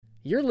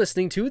You're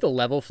listening to the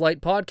Level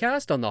Flight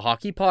Podcast on the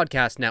Hockey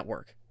Podcast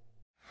Network.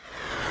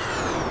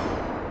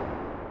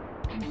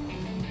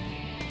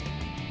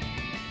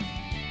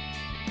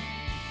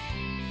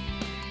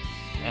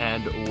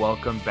 And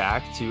welcome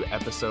back to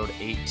episode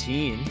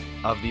 18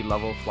 of the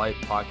Level Flight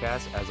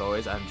Podcast. As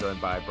always, I'm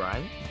joined by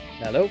Brian.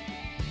 Hello.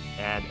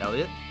 And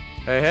Elliot.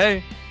 Hey,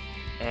 hey.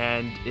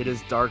 And it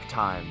is dark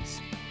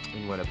times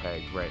in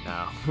Winnipeg right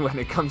now when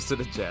it comes to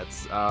the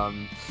Jets.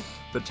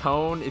 The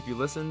tone, if you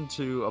listen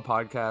to a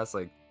podcast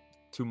like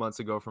 2 months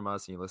ago from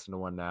us and you listen to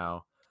one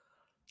now,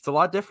 it's a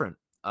lot different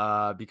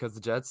because the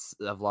Jets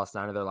have lost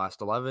 9 of their last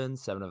 11,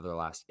 7 of their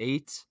last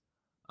 8.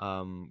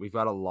 We've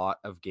got a lot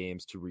of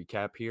games to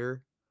recap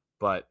here,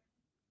 but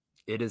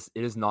it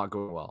is not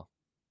going well,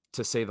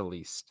 to say the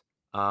least.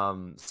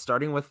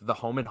 Starting with the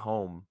home and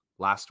home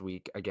last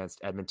week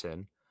against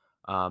Edmonton.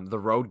 The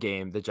road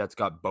game, the Jets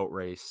got boat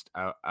raced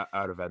out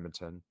of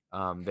Edmonton.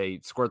 They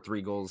scored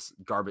 3 goals,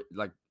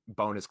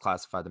 bonus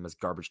classified them as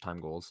garbage time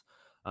goals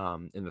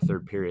in the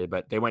third period,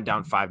 but they went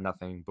down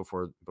 5-0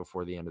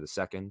 before the end of the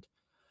second,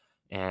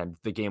 and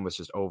the game was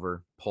just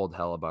over. Pulled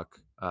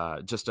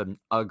Hellebuck. Just an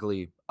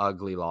ugly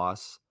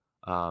loss.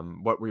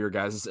 What were your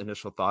guys'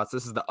 initial thoughts?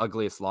 This is the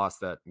ugliest loss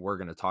that we're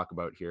going to talk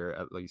about here,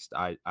 at least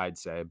I'd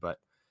say. But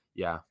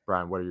yeah,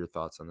 Brian, what are your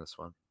thoughts on this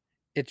one?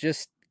 It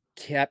just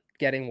kept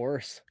getting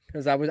worse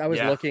because I was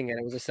looking, and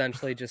it was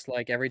essentially just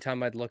like every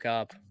time I'd look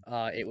up,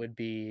 it would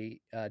be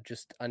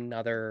just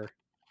another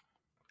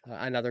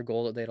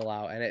goal that they'd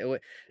allow,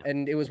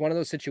 and it was one of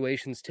those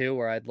situations too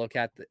where I'd look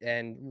at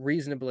and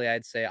reasonably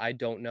I'd say I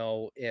don't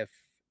know if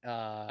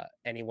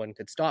anyone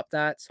could stop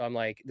that. So I'm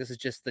like, this is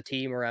just the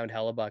team around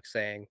Hellebuck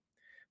saying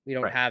we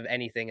don't have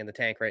anything in the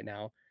tank right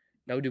now.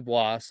 No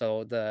Dubois,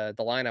 so the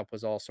lineup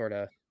was all sort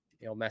of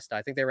messed up.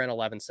 I think they ran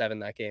 11-7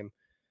 that game.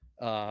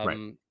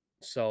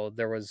 So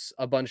there was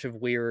a bunch of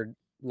weird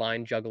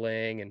line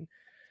juggling,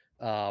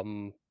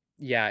 and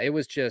it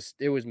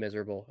was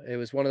miserable. It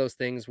was one of those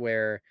things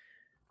where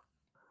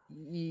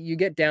you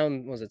get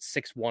down, was it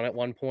 6-1 at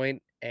one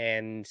point,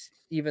 and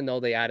even though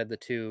they added the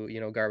 2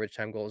 garbage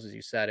time goals, as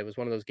you said, it was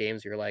one of those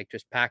games you're like,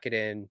 just pack it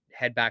in,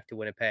 head back to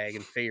Winnipeg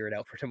and figure it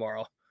out for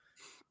tomorrow.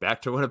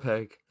 Back to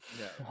Winnipeg.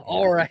 Yeah.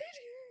 All right.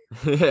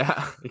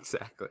 Yeah,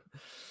 exactly.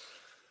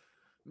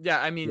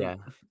 Yeah, I mean,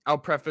 I'll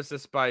preface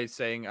this by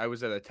saying I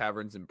was at a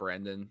taverns in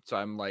Brandon, so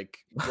I'm like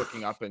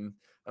looking up and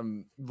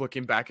I'm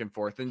looking back and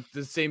forth. And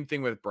the same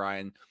thing with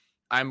Brian.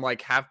 I'm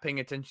like half paying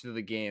attention to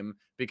the game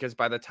because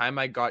by the time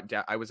I got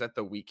down, I was at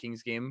the Wheat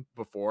Kings game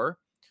before.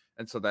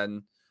 And so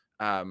then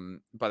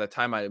by the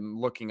time I'm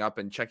looking up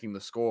and checking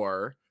the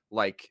score,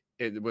 like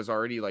it was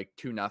already like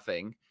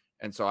 2-0.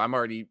 And so I'm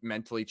already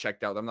mentally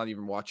checked out. I'm not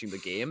even watching the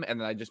game. And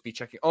then I'd just be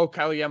checking. Oh,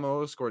 Kyle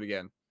Yamamoto scored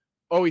again.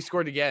 Oh, he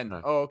scored again.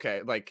 Oh,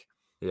 okay. Like,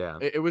 yeah,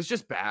 it was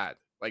just bad.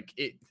 Like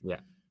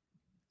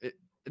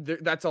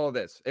that's all it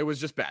is. It was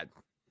just bad.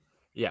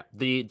 Yeah.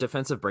 The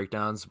defensive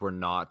breakdowns were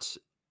not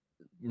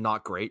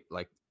great.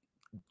 Like,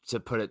 to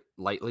put it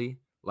lightly,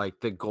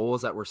 like the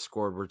goals that were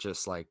scored were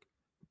just like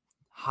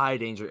high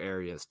danger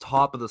areas,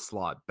 top of the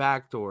slot,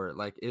 backdoor.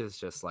 Like, it was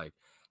just like,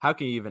 how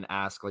can you even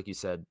ask, like you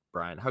said,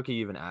 Brian, how can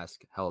you even ask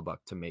Hellebuck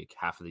to make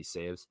half of these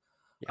saves?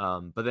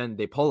 Yeah. But then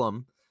they pull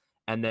him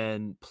and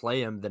then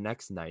play him the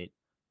next night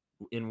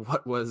in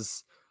what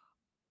was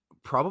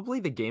probably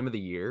the game of the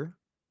year.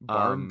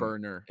 Barn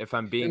burner. If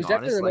I'm being honest. It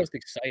was definitely the most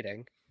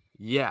exciting.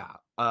 Yeah.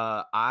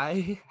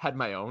 I had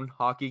my own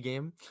hockey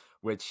game,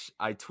 which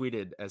I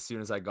tweeted as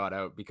soon as I got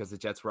out because the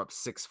Jets were up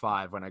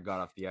 6-5 when I got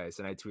off the ice.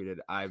 And I tweeted,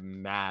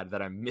 I'm mad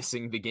that I'm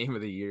missing the game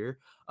of the year.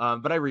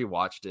 But I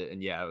rewatched it,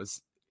 and yeah, it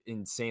was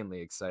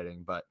insanely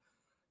exciting. But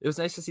it was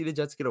nice to see the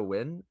Jets get a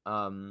win.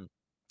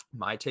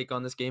 My take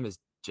on this game is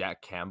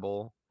Jack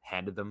Campbell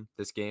handed them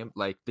this game.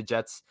 Like, the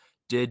Jets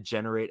did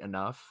generate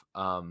enough.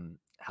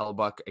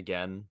 Hellebuck,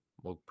 again,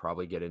 we'll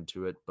probably get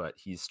into it, but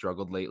he's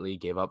struggled lately,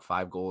 gave up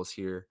 5 goals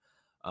here.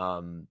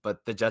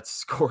 But the Jets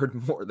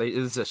scored more. It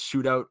was a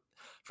shootout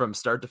from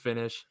start to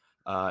finish.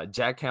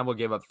 Jack Campbell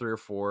gave up 3 or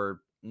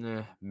 4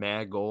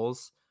 mad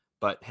goals.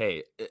 But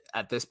hey,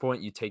 at this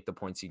point, you take the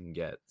points you can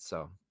get.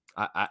 So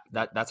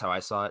that's how I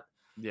saw it.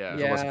 Yeah.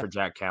 If it wasn't for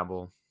Jack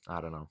Campbell, I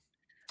don't know.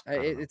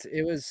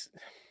 It was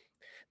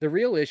the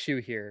real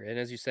issue here. And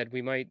as you said,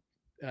 we might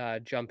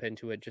jump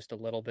into it just a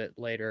little bit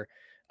later.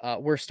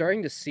 We're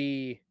starting to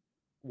see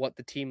what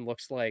the team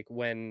looks like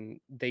when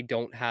they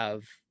don't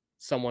have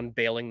someone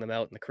bailing them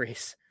out in the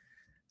crease.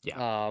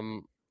 Yeah.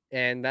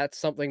 And that's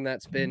something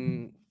that's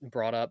been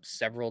brought up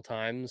several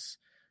times.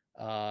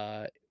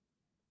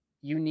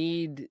 You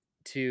need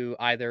to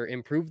either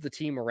improve the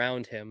team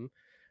around him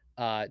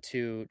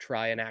to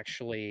try and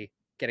actually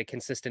get a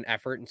consistent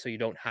effort, and so you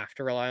don't have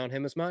to rely on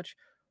him as much,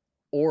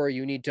 or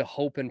you need to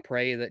hope and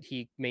pray that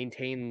he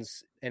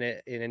maintains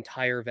an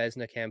entire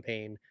Vezina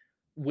campaign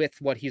with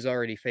what he's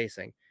already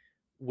facing,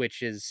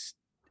 which is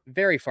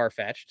very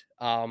far-fetched.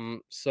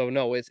 So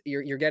no,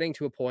 you're getting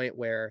to a point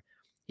where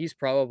he's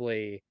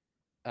probably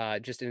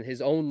just in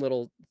his own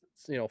little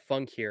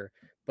funk here,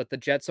 but the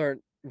Jets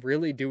aren't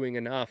really doing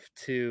enough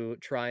to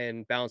try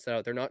and balance that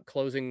out. They're not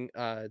closing,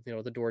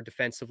 the door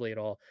defensively at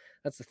all.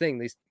 That's the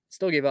thing.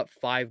 Still gave up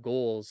 5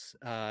 goals,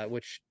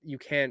 which you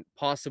can't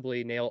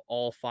possibly nail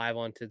all 5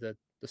 onto the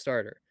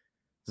starter.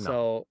 No.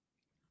 So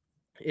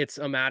it's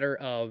a matter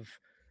of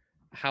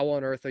how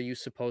on earth are you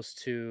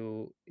supposed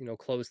to,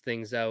 close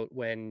things out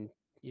when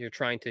you're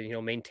trying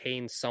to,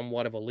 maintain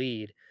somewhat of a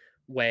lead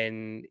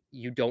when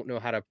you don't know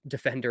how to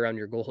defend around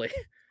your goalie.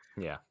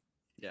 Yeah.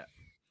 Yeah.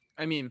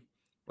 I mean,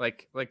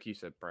 like you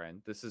said,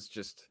 Brian, this is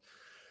just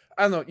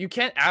I don't know. You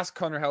can't ask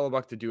Connor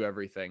Hellebuck to do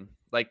everything.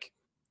 Like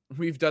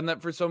we've done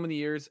that for so many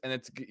years,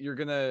 and you're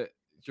gonna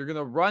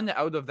run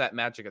out of that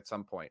magic at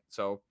some point.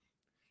 So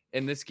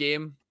in this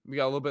game, we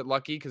got a little bit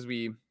lucky because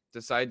we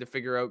decided to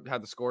figure out how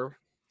to score.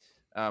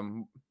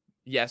 Um,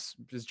 yes,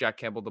 is Jack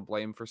Campbell to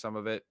blame for some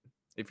of it?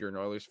 If you're an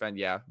Oilers fan,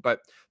 yeah.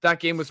 But that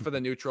game was for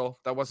the neutral.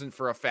 That wasn't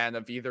for a fan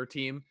of either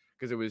team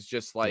because it was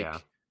just Yeah.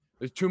 like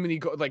there's too many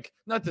like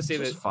not to say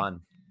Just that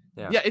fun.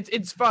 Yeah. yeah,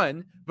 it's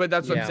fun, but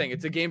that's what I'm Yeah. saying.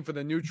 It's a game for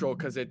the neutral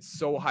because it's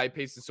so high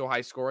paced and so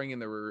high scoring,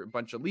 and there were a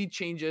bunch of lead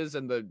changes,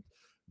 and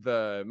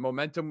the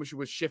momentum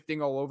was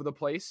shifting all over the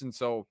place. And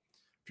so,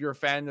 if you're a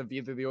fan of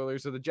either the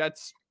Oilers or the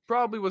Jets,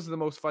 probably was the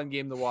most fun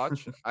game to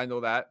watch. I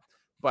know that,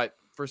 but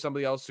for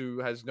somebody else who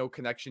has no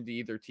connection to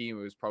either team,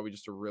 it was probably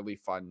just a really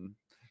fun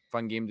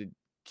game to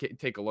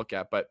take a look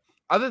at. But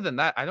other than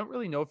that, I don't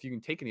really know if you can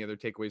take any other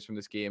takeaways from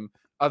this game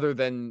other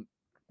than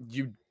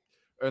you.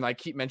 And I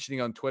keep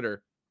mentioning on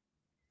Twitter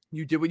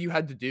you did what you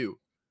had to do.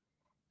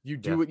 You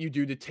do what you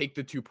do to take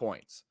the 2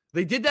 points.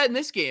 They did that in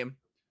this game.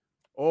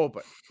 Oh,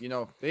 but they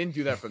didn't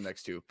do that for the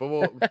next two. But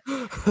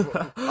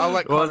I'll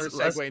let Well, Connor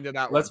segue into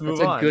that one. let's move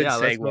That's a on. good Yeah,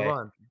 let's move segue.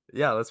 on.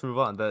 Yeah, let's move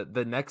on.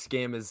 The next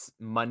game is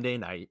Monday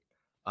night.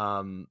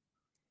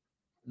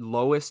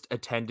 Lowest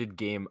attended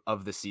game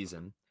of the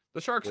season. The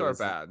Sharks It are was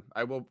bad.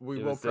 We it will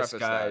was this preface that.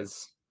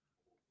 guy's.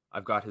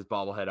 I've got his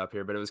bobblehead up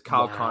here, but it was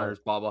Kyle Wow. Connor's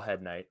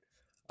bobblehead night.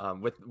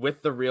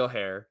 With the real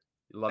hair.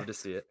 You love to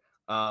see it.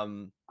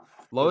 The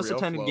Lowest real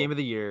attended flow. game of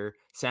the year.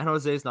 San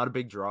Jose is not a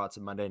big draw. It's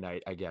a Monday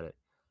night. I get it.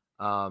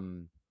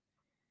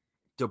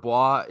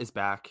 Dubois is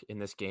back in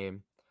this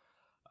game.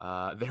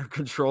 They're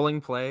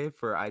controlling play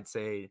for I'd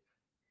say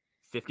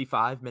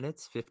 55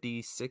 minutes,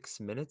 56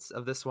 minutes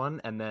of this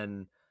one, and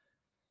then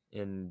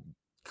in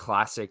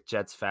classic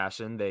Jets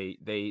fashion,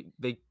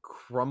 they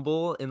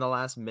crumble in the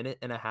last minute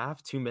and a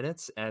half, 2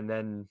 minutes, and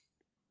then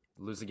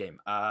lose the game.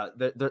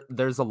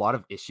 There's a lot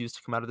of issues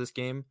to come out of this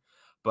game,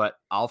 but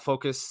I'll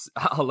focus.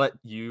 I'll let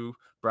you,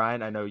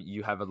 Brian. I know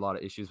you have a lot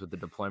of issues with the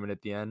deployment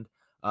at the end.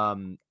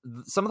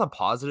 Some of the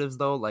positives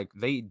though, like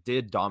they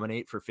did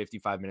dominate for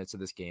 55 minutes of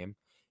this game.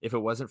 If it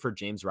wasn't for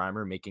James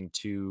Reimer making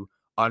 2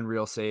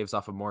 unreal saves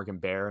off of Morgan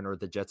Barron or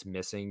the Jets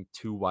missing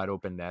 2 wide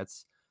open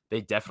nets,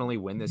 they definitely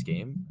win this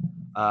game.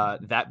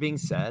 That being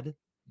said,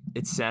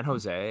 it's San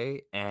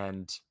Jose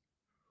and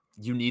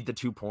you need the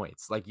 2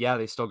 points. Like, yeah,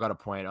 they still got a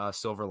point.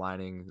 Silver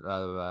lining.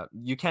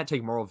 You can't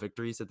take moral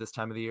victories at this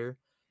time of the year.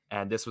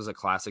 And this was a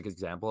classic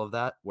example of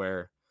that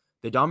where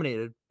they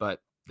dominated,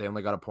 but they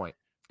only got a point.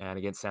 And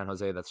against San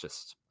Jose, that's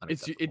just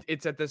unacceptable.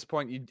 It's at this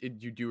point you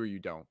do or you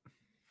don't.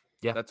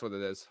 Yeah. That's what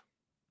it is.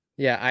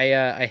 Yeah,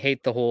 I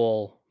hate the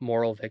whole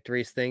moral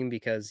victories thing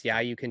because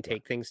you can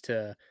take things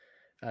to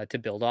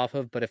build off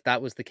of, but if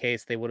that was the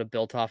case, they would have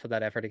built off of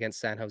that effort against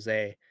San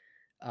Jose,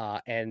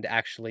 and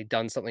actually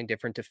done something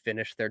different to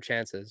finish their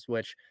chances,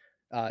 which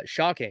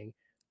shocking.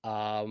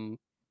 Um,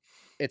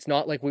 it's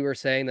not like we were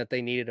saying that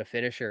they needed a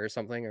finisher or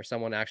something or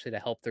someone actually to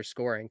help their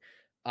scoring.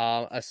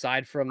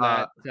 Aside from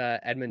Uh, that this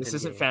Edmonton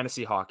isn't game.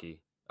 fantasy hockey.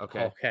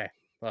 Okay. Okay.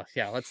 Well,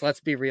 yeah, let's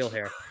be real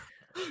here.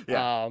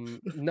 Yeah.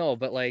 No,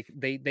 but like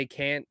they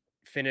can't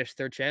finish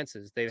their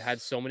chances. They've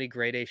had so many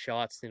grade A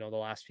shots, the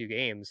last few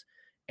games,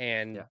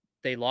 and Yeah.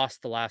 they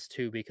lost the last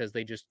 2 because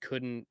they just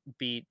couldn't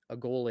beat a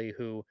goalie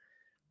who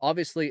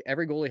obviously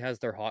every goalie has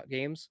their hot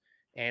games.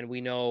 And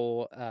we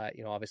know,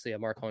 obviously a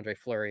Marc-Andre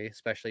Fleury,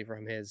 especially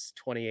from his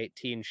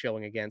 2018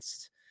 showing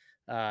against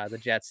the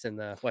Jets in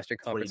the Western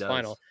That's what he Conference does.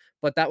 Final.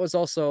 But that was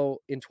also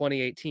in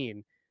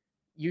 2018.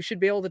 You should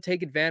be able to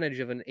take advantage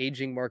of an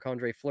aging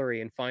Marc-Andre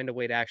Fleury and find a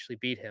way to actually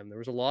beat him. There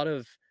was a lot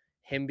of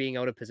him being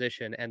out of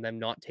position and them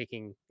not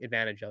taking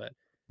advantage of it.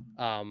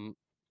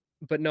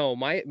 But no,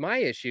 my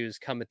issues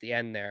come at the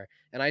end there.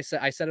 And I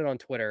said it on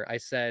Twitter. I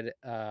said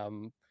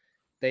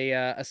they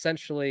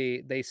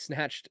essentially they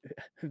snatched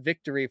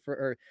victory for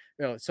or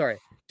no, sorry,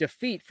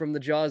 defeat from the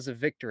jaws of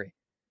victory.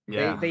 They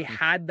Yeah. they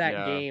had that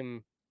Yeah.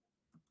 game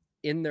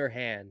in their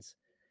hands.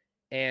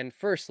 And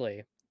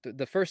firstly,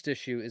 the first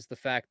issue is the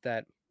fact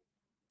that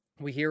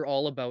we hear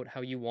all about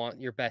how you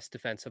want your best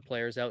defensive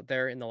players out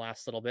there in the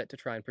last little bit to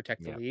try and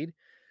protect the Yeah. lead.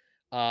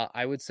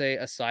 I would say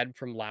aside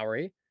from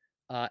Lowry,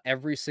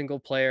 every single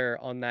player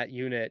on that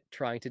unit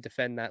trying to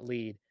defend that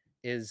lead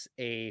is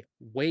a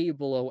way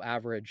below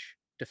average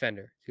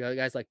defender. You got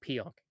guys like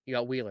Pionk, you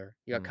got Wheeler,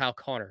 you got Mm. Kyle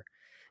Connor,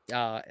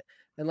 uh,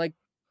 and like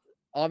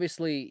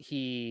obviously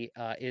he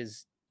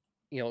is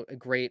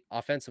great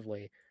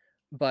offensively,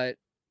 but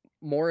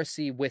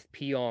Morrissey with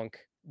Pionk,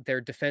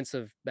 their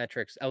defensive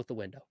metrics out the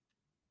window.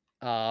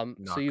 So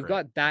Not you've great.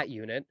 got that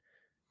unit.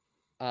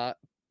 Uh,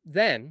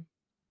 then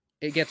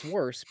it gets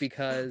worse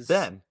because,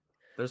 Then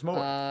there's more.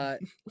 uh,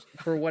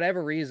 for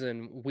whatever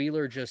reason,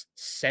 Wheeler just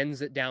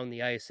sends it down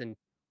the ice and,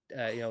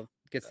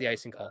 gets the That was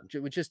icing bad.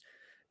 call. Which just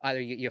either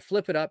you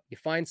flip it up, you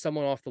find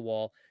someone off the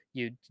wall,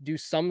 you do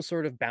some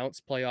sort of bounce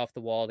play off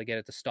the wall to get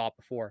it to stop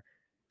before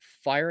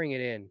firing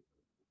it in.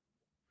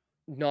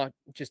 Not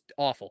just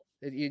awful.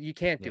 You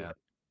can't do Yeah. it.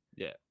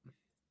 Yeah. I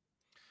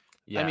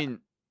Yeah. mean,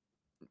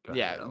 Go ahead,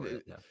 yeah,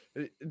 Elliot.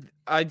 Yeah.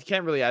 I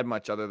can't really add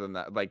much other than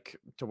that, like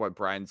to what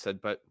Brian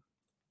said, but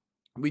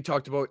we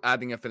talked about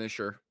adding a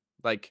finisher.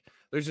 Like,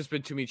 there's just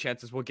been too many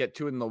chances. We'll get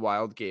to it in the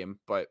Wild game,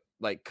 but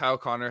like Kyle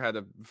Connor had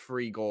a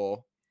free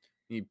goal.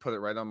 He put it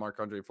right on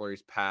Marc-Andre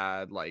Fleury's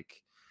pad.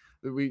 Like,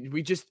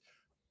 we just,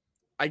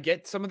 I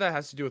get some of that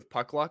has to do with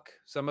puck luck,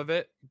 some of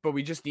it, but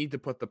we just need to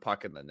put the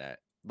puck in the net.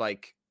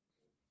 Like,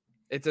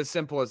 it's as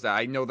simple as that.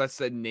 I know that's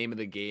the name of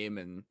the game,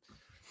 and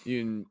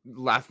you can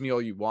laugh me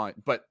all you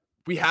want, but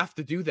we have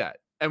to do that,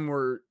 and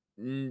we're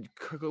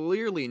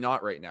clearly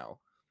not right now.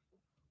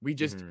 We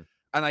just, Mhm.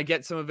 and I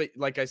get some of it,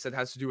 like I said,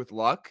 has to do with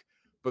luck,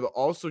 but it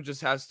also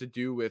just has to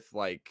do with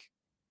like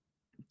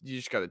you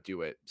just got to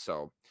do it.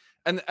 So,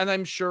 and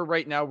I'm sure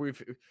right now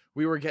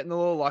we were getting a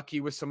little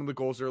lucky with some of the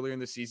goals earlier in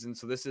the season,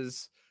 so this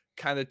is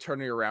kind of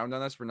turning around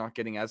on us. We're not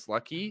getting as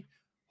lucky.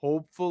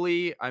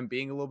 Hopefully, I'm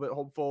being a little bit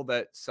hopeful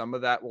that some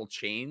of that will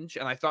change,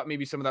 and I thought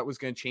maybe some of that was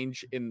going to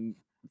change in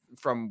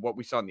from what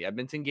we saw in the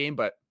Edmonton game,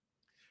 but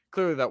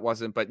clearly that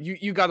wasn't. But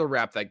you got to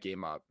wrap that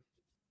game up,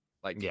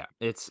 like, Yeah,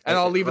 it's and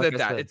I'll leave it like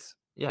at I that. said.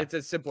 Yeah, It's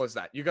as simple as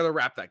that. You got to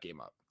wrap that game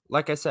up.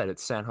 like I said,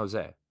 it's San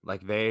Jose.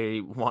 Like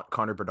they want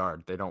Connor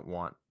Bedard. They don't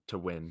want to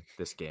win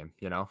this game,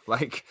 you know?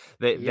 Like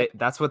they Yep.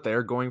 that's what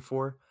they're going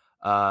for.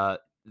 Uh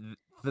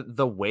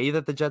the way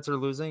that the Jets are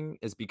losing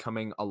is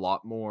becoming a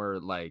lot more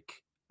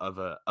like of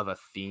a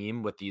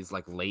theme with these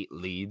like late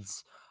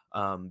leads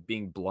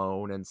being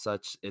blown and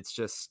such.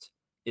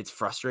 It's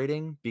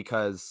frustrating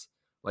because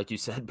like you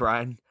said,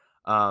 Brian,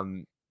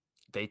 um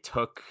they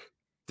took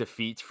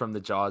defeat from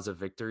the jaws of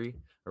victory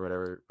or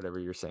whatever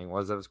you're saying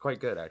was. That was quite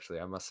good actually,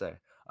 I must say.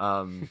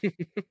 Um,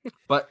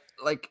 but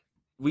like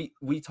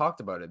we talked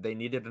about it. They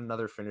needed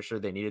another finisher.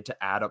 They needed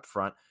to add up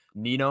front.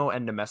 Nino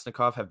and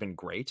Nemesnikov have been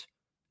great.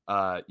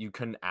 You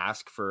couldn't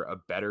ask for a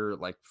better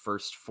like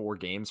first 4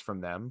 games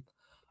from them.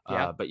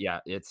 Yeah. But yeah,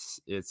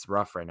 it's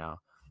rough right now.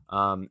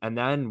 And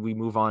then we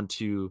move on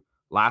to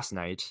last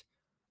night.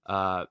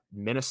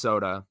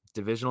 Minnesota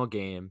divisional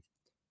game,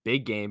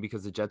 big game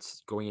because the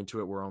Jets going into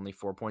it were only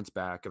 4 points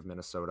back of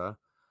Minnesota.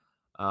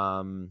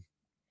 And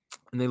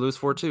they lose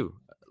 4-2.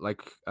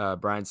 Like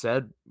Brian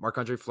said,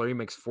 Marc-Andre Fleury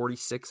makes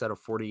 46 out of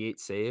 48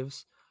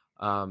 saves.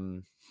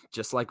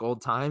 Just like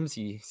old times,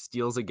 he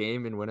steals a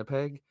game in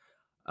Winnipeg.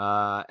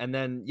 And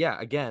then, yeah,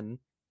 again,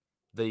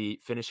 the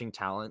finishing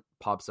talent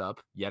pops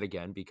up yet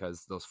again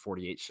because those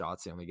 48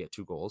 shots, they only get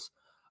 2 goals.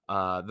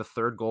 The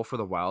third goal for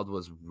the Wild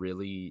was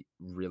really,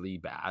 really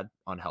bad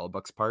on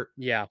Hellebuck's part.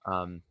 Yeah.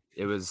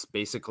 It was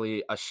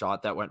basically a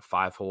shot that went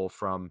 5-hole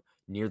from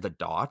near the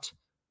dot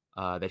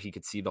that he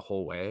could see the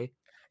whole way,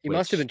 He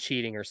must have which been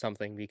cheating or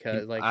something he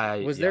because, like, I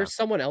was there yeah,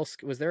 someone else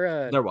there was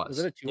it was.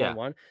 a Yeah.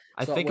 2-on-1?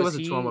 I So, think it was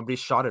was a 2-on-1, he but he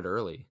shot it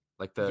early.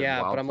 Like the yeah,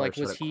 but Wild I'm player like,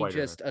 shot was it he quite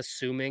early. just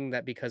assuming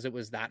that because it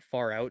was that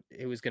far out,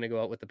 it was gonna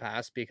go out with the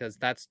pass? Because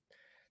that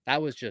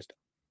was just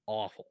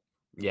awful.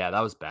 Yeah, that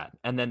was bad.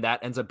 And then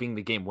that ends up being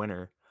the game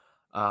winner,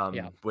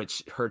 Yeah.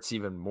 which hurts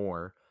even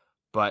more.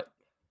 But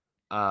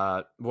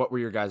what were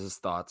your guys'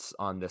 thoughts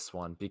on this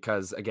one?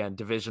 Because again,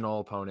 divisional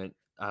opponent,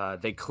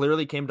 they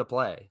clearly came to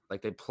play.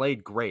 Like they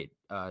played great.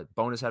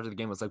 Bonus after the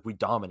game was like we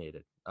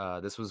dominated.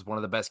 This was one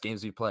of the best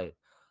games we played.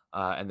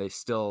 And they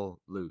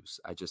still lose.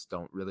 I just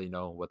don't really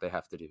know what they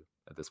have to do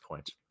at this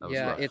point. That was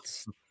Yeah, rough.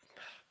 it's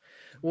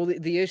well,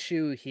 the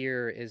issue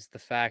here is the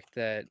fact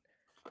that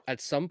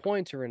at some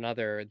point or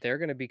another, they're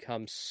gonna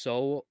become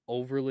so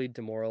overly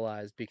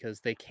demoralized because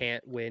they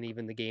can't win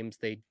even the games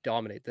they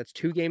dominate. That's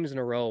 2 games in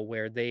a row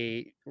where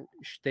they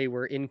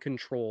were in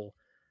control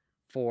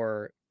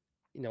for,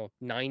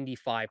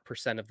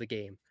 95% of the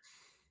game,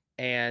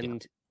 Yeah.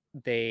 and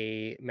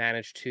they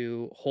managed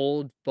to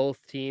hold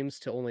both teams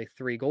to only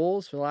 3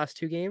 goals for the last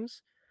 2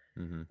 games.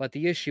 Hmm. But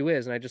the issue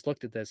is, and I just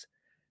looked at this,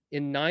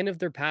 in 9 of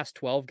their past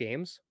 12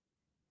 games,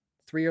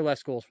 3 or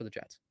less goals for the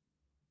Jets.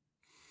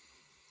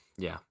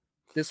 Yeah.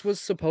 This was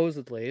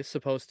supposedly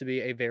supposed to be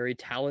a very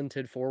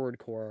talented forward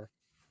core,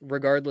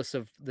 regardless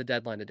of the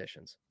deadline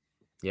additions.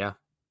 Yeah.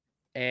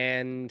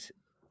 And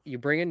you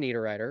bring in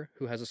Niederreiter,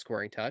 who has a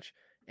scoring touch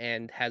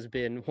and has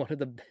been one of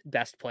the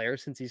best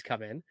players since he's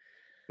come in.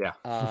 Yeah.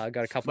 Got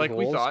a couple Like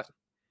we goals. thought.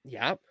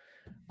 Yeah.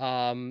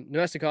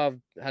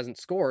 Nemestikov hasn't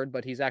scored,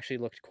 but he's actually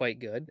looked quite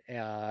good.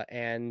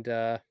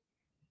 But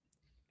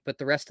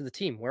the rest of the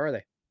team, where are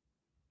they?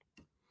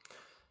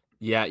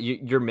 Yeah,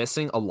 you're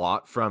missing a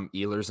lot from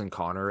Ehlers and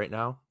Connor right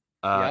now.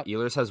 Yep.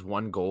 Ehlers has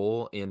 1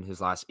 goal in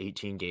his last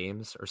 18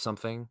 games or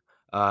something.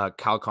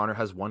 Kyle Connor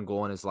has 1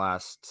 goal in his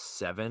last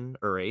 7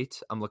 or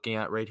 8. I'm looking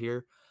at right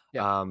here.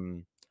 Yeah.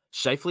 Um,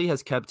 Scheifele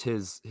has kept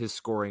his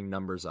scoring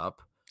numbers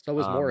up. So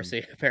was Um,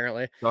 Morrissey,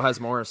 apparently. so has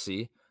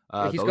Morrissey.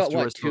 He's Those got, two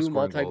are what, still 2 scoring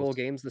multi-goal goals.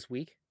 games this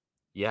week?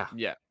 Yeah,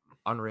 Yeah.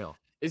 unreal.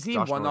 Isn't he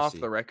Josh one off Morrissey.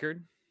 the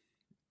record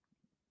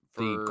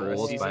The for a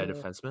goals by a season? Uh,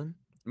 defenseman?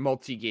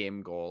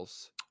 Multi-game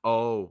goals.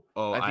 Oh,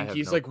 I I think have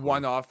he's no like clue.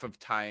 one off of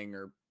tying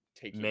or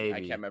taking. I can't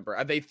Maybe.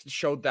 remember. They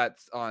showed that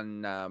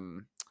on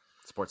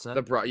Sportsnet?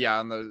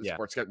 on the Yeah.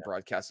 Sportsnet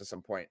broadcast at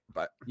some point.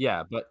 But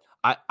Yeah, but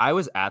I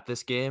was at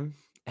this game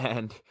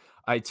and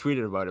I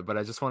tweeted about it, but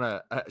I just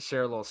want to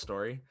share a little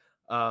story.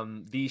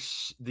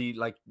 The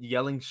like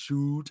yelling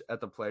shoot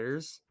at the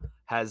players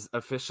has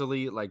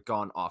officially like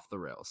gone off the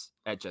rails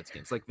at Jets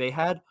games. Like they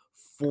had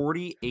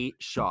 48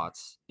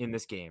 shots in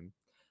this game.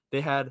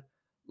 They had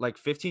like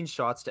 15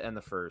 shots to end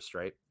the first,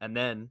 right? And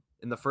then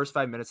in the first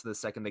 5 minutes of the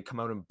second, they come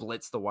out and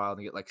blitz the Wild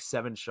and get like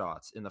 7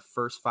 shots in the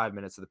first 5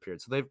 minutes of the period.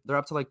 So they're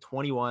up to like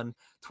 21,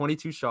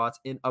 22 shots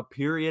in a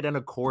period and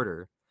a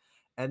quarter.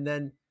 And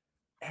then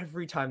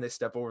every time they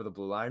step over the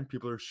blue line,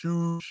 people are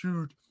shoot,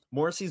 shoot.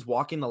 Morrissey's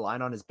walking the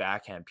line on his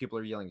backhand. People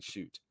are yelling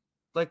shoot.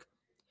 Like,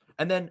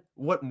 and then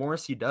what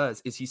Morrissey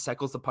does is he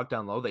cycles the puck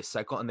down low. They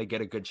cycle and they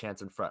get a good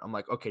chance in front. I'm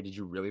like, okay, did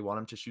you really want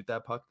him to shoot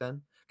that puck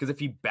then? Because if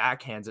he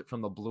backhands it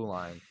from the blue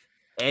line,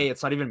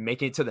 it's not even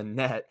making it to the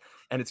net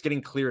and it's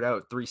getting cleared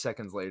out 3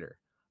 seconds later.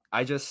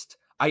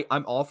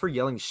 I'm all for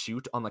yelling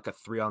shoot on like a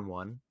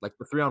 3-on-1, like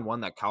the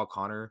 3-on-1 that Kyle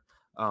Connor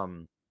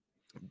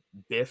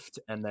biffed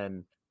and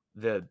then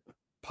the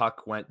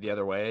puck went the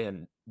other way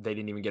and they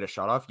didn't even get a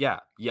shot off. Yeah,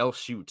 yell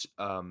shoot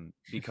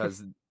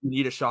because you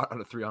need a shot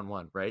on a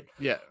 3-on-1, right?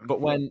 yeah,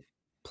 But when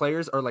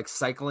players are like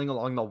cycling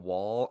along the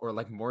wall or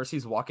like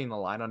Morrissey's walking the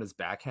line on his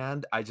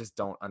backhand, I just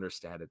don't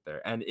understand it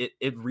there. And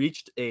it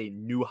reached a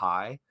new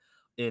high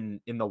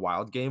in the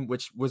Wild game,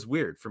 which was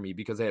weird for me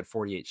because they had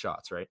 48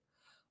 shots, right?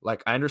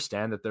 Like I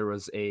understand that there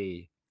was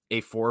a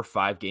 4 or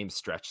 5 game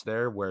stretch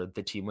there where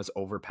the team was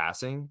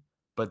overpassing,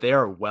 but they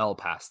are well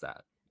past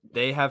that.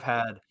 They have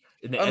had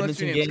in the unless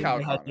your Edmonton name's game, Kyle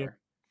they had Connor.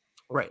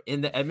 right. In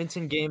the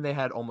Edmonton game, they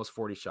had almost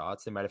 40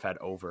 shots. They might have had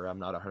over. I'm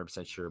not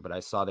 100% sure, but I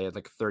saw they had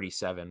like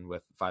 37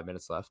 with 5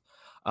 minutes left.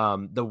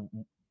 The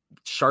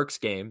Sharks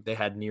game, they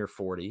had near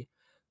 40.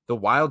 The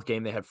Wild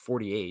game, they had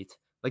 48.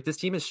 Like this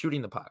team is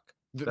shooting the puck.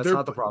 That's They're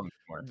not the problem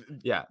anymore.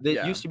 Yeah, that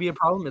yeah. used to be a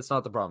problem. It's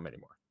not the problem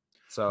anymore.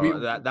 We So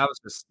that was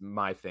just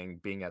my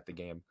thing being at the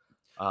game.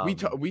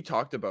 we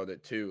talked about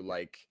it too.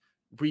 Like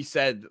we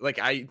said, like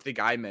I think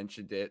I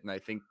mentioned it, and I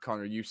think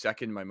Connor, you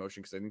seconded my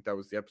motion because I think that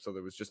was the episode.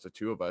 There was just the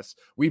two of us.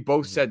 We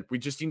both said we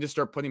just need to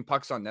start putting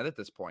pucks on net at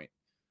this point.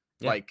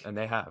 Yeah, Like, and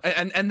they have.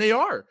 and they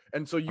are,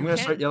 and so you I'm gonna can't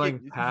start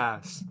yelling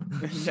pass.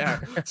 Yeah,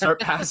 start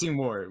passing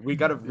more. We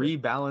got to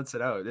rebalance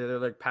it out. They're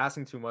like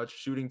passing too much,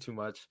 shooting too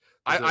much.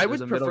 I There's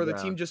would a middle prefer the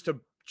ground. team just to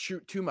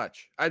shoot too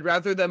much. I'd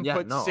rather them Yeah,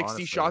 put no, 60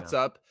 honestly, shots yeah.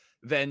 up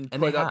than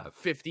And they put up have.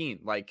 15.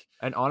 Like,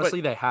 And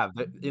honestly, they have.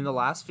 In the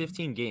last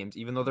 15 games,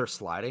 even though they're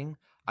sliding,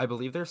 I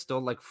believe they're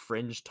still like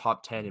fringe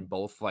top 10 in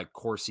both like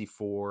Corsi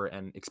 4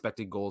 and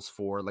expected goals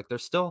 4. Like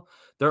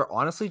they're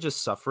honestly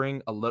just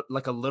suffering a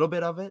little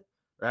bit of it,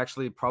 or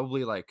actually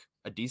probably like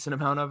a decent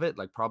amount of it.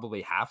 Like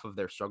probably half of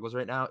their struggles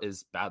right now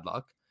is bad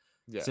luck.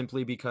 yeah,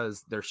 Simply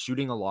because they're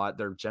shooting a lot,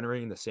 they're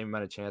generating the same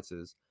amount of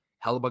chances.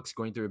 Hellebuck's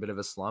going through a bit of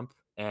a slump,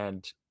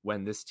 and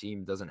when this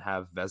team doesn't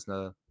have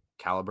Vezina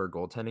caliber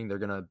goaltending, they're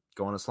gonna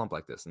go on a slump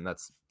like this, and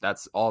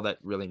that's all that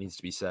really needs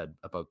to be said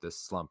about this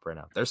slump right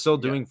now. They're still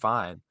doing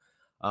fine.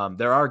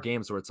 There are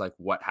games where it's like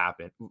what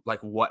happened,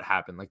 like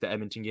the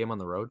Edmonton game on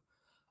the road.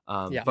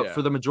 Yeah. But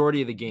for the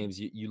majority of the games,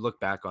 you look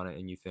back on it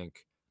and you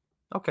think,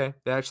 okay,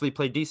 they actually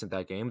played decent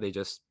that game. They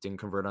just didn't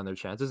convert on their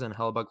chances, and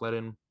Hellebuck let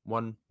in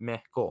one meh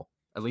goal.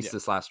 At least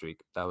this last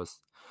week, that was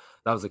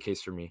the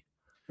case for me.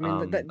 I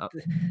mean,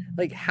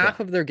 like Yeah, half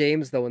of their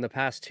games though in the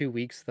past 2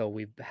 weeks though,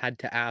 we've had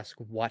to ask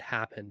what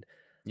happened.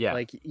 yeah,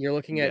 Like you're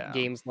looking at yeah.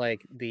 games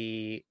like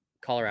the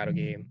Colorado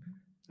game,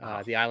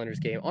 oh, the Islanders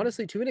game.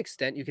 Honestly, to an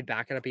extent, you could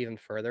back it up even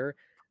further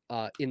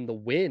in the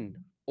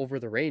win over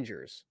the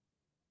Rangers,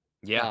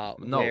 yeah,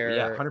 no, yeah,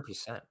 where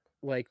 100%.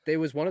 like there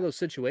was one of those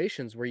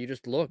situations where you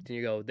just looked and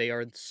you go, they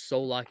are so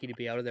lucky to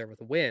be out of there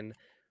with a win.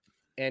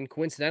 And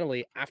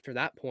coincidentally, after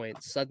that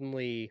point,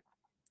 suddenly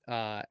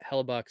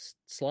Hellebuck's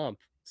slump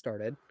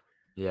started.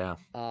 Yeah,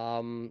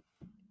 And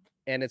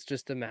it's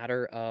just a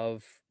matter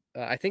of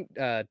I think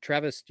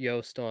Travis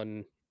Yost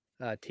on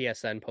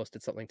TSN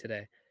posted something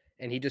today,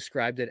 and he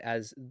described it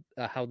as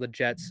how the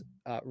Jets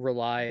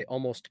rely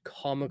almost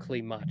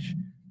comically much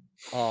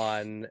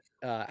on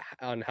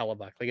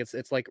Hellebuck. Like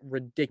it's like yeah,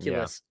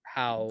 ridiculous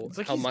It's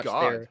like how he's much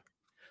God. they're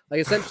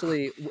like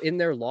essentially in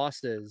their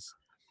losses,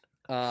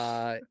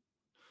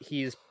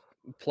 he's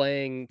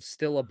playing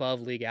still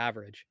above league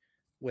average,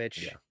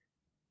 which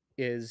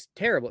is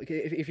terrible.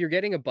 If you're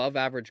getting above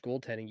average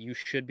goaltending, you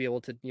should be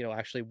able to,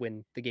 actually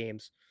win the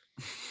games.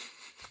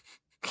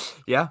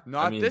 yeah. I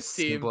Not mean, this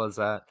team. simple as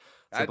that.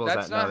 Simple as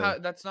That's that. not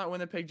No, that's not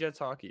Winnipeg Jets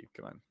hockey.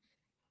 Come on.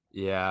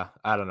 yeah,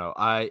 I don't know.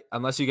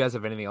 Unless you guys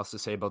have anything else to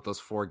say about those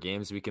 4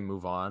 games, we can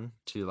move on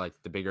to like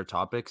the bigger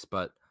topics.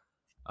 But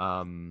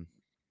I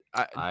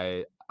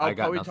I I'll got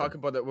probably nothing. talk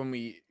about it when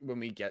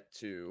we get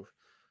to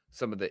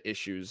some of the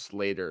issues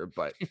later,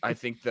 but I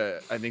think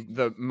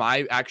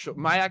my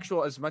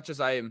actual as much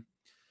as I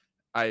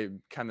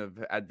kind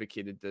of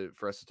advocated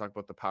for us to talk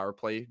about the power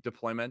play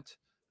deployment.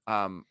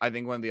 I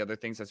think one of the other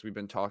things as we've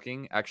been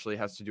talking actually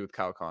has to do with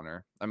Kyle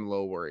Connor. I'm a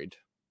little worried.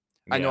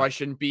 I know Yeah. I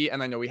shouldn't be,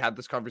 and I know we had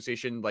this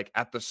conversation like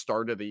at the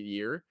start of the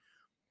year,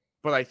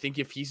 but I think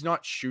if he's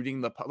not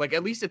shooting the puck, like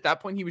at least at that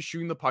point he was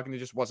shooting the puck and it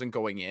just wasn't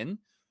going in.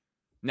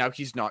 Now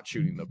he's not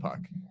shooting the puck.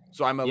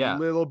 So I'm a Yeah.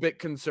 little bit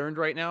concerned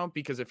right now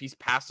because if he's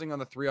passing on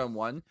the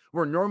 3-on-1,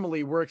 where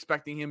normally we're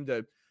expecting him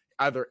to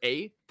either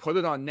A, put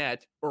it on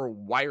net or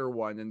wire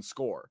one and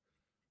score.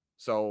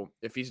 So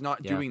if he's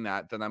not doing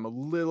that, then I'm a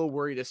little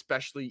worried,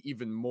 especially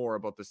even more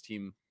about this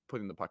team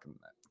putting the puck in the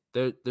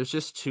net. There's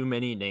just too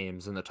many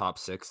names in the top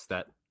 6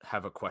 that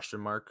have a question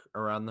mark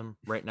around them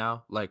right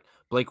now. Like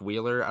Blake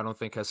Wheeler, I don't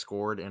think has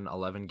scored in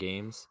 11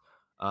 games.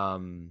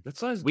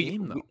 That's not his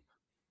game though.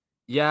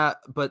 Yeah,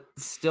 but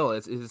still,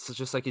 it's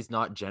just like he's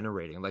not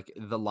generating. Like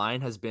the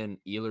line has been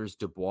Ehlers,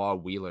 Dubois,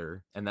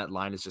 Wheeler, and that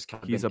line is just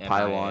kind of He's been a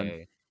pylon.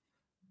 MIA.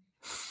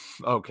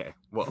 Okay,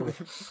 well,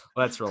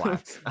 let's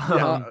relax.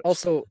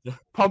 Also,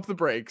 pump the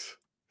brakes.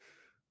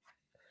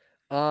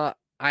 I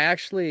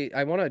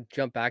want to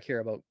jump back here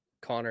about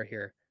Connor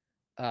here.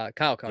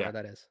 Kyle Connor,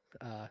 that is.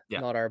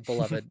 Not our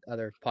beloved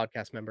other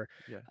podcast member.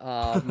 Yeah.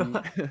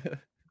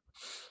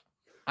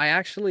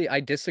 I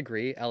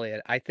disagree,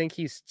 Elliot. I think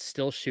he's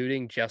still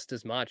shooting just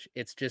as much.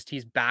 It's just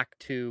he's back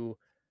to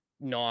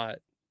not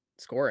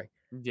scoring.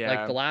 Yeah.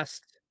 Like the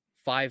last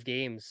 5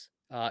 games,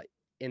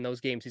 in those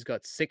games, he's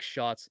got 6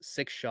 shots,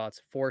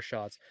 4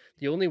 shots.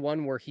 The only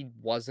one where he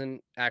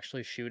wasn't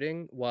actually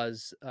shooting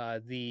was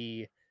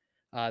the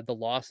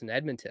loss in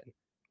Edmonton,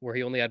 where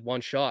he only had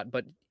 1 shot.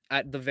 But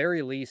at the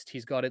very least,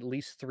 he's got at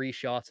least 3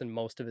 shots in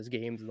most of his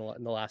games in the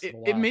last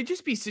little while. It may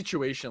just be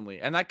situationally,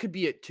 and that could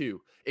be it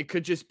too. It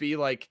could just be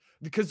like,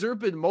 because there have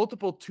been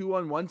multiple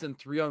 2-on-1s and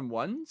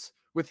 3-on-1s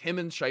with him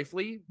and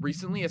Scheifele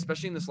recently,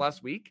 especially in this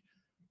last week,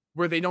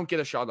 where they don't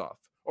get a shot off,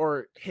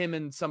 or him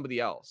and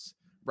somebody else,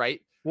 right?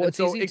 Well, it's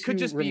easy it could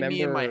just be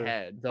me in my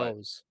head.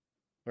 Those,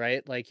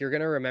 right? Like you're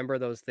gonna remember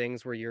those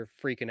things where you're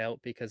freaking out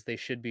because they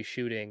should be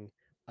shooting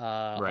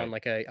on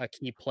like a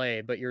key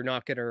play, but you're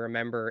not gonna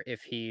remember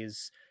if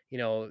he's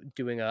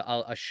doing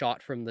a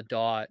shot from the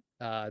dot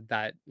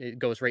that it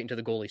goes right into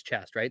the goalie's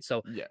chest, right?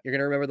 So you're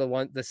gonna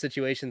remember the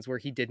situations where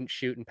he didn't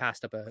shoot and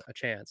passed up a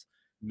chance.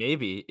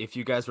 Maybe if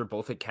you guys were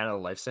both at Canada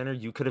Life Center,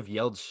 you could have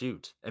yelled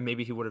shoot, and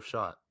maybe he would have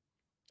shot.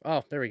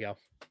 Oh, there we go.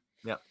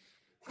 Yeah.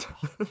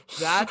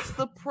 That's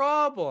the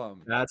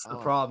problem. That's the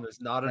problem.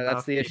 There's not enough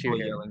that's the issue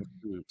here. Yelling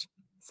shoot.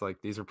 It's like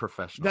these are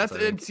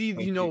professionals.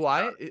 You know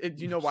why? Do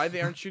you know why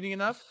they aren't shooting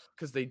enough?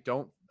 Because they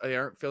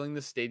aren't filling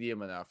the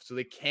stadium enough, so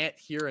they can't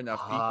hear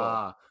enough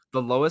people.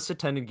 The lowest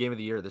attended game of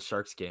the year, the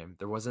Sharks game,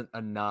 there wasn't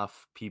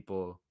enough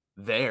people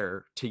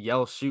there to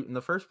yell shoot in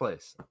the first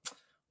place.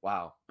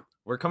 Wow.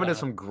 We're coming to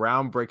some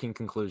groundbreaking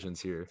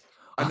conclusions here.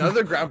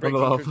 Another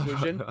groundbreaking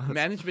conclusion.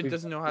 Management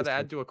doesn't know how to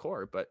add to a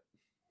core, but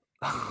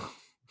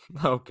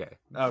okay.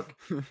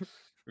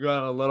 We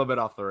got a little bit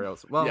off the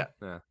rails. Well,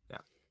 yeah.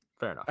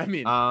 Fair enough. I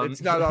mean,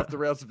 it's not off the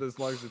rails as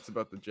long as it's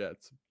about the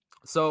Jets.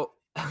 So,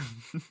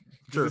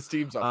 this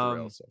team's off the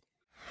rails. So.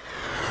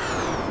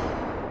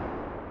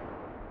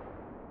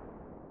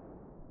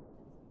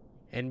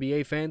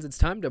 NBA fans, it's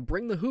time to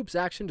bring the hoops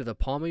action to the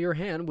palm of your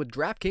hand with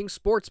DraftKings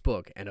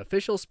Sportsbook, an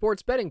official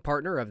sports betting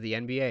partner of the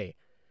NBA.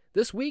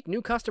 This week,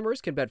 new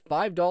customers can bet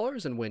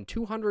 $5 and win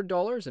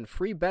 $200 in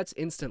free bets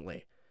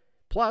instantly.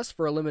 Plus,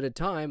 for a limited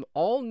time,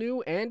 all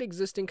new and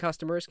existing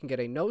customers can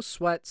get a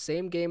no-sweat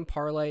same-game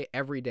parlay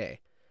every day.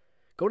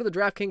 Go to the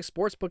DraftKings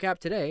Sportsbook app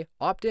today,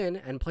 opt in,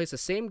 and place a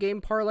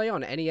same-game parlay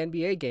on any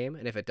NBA game,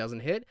 and if it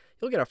doesn't hit,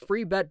 you'll get a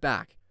free bet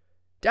back.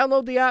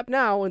 Download the app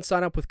now and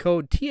sign up with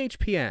code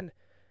THPN.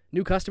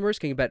 New customers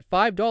can bet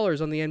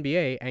 $5 on the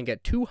NBA and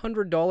get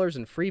 $200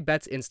 in free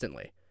bets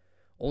instantly.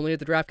 Only at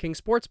the DraftKings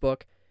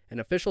Sportsbook, an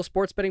official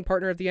sports betting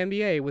partner of the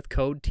NBA with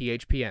code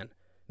THPN.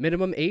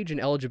 Minimum age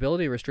and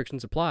eligibility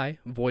restrictions apply.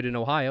 Void in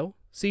Ohio.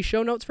 See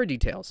show notes for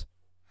details.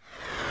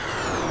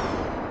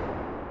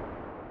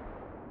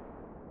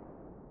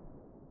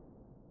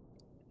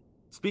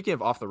 Speaking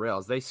of off the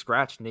rails, they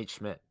scratched Nate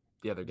Schmidt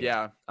the other day.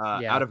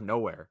 Out of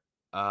nowhere.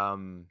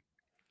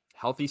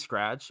 Healthy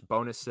scratch.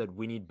 Bonus said,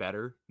 we need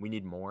better. We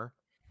need more.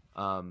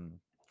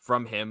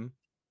 From him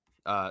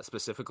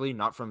specifically,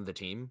 not from the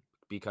team,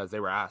 because they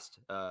were asked,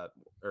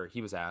 or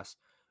he was asked,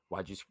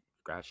 why'd you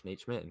scratch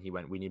Nate Schmidt? And he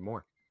went, we need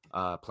more.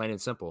 Plain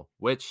and simple,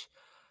 which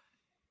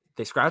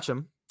they scratch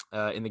him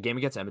in the game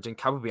against Edmonton.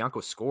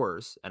 Capobianco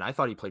scores, and I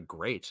thought he played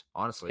great,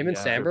 honestly. Him and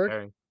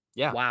Sandberg?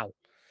 Yeah. Wow.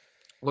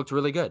 Looked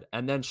really good.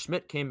 And then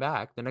Schmidt came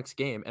back the next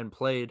game and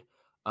played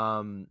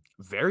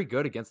very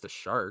good against the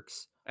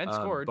Sharks. And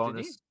scored, didn't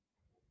he?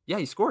 Yeah,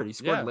 he scored. He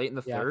scored late in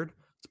the third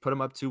to put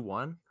him up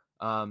 2-1.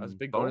 That's a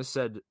big Bonus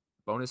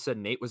said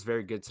Nate was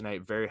very good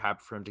tonight. Very happy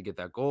for him to get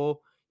that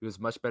goal. He was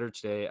much better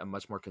today and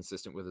much more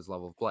consistent with his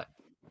level of play.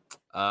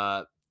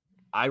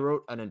 I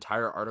wrote an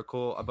entire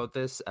article about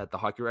this at the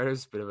Hockey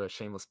Writers, bit of a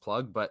shameless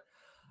plug, but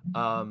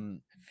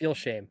Feel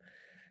shame.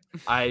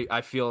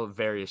 I feel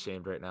very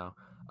ashamed right now.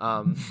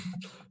 Um,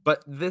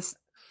 but this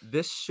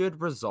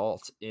should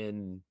result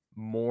in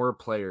more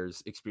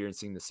players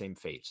experiencing the same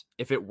fate.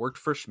 If it worked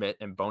for Schmidt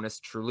and Bonus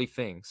truly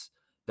thinks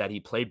that he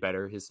played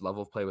better, his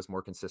level of play was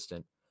more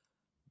consistent,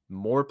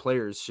 more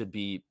players should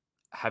be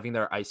having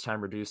their ice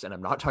time reduced. And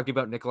I'm not talking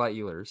about Nikolai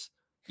Ehlers,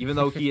 even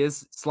though he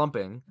is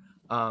slumping.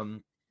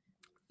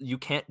 You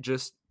can't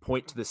just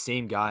point to the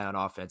same guy on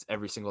offense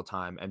every single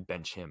time and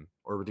bench him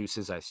or reduce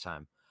his ice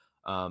time.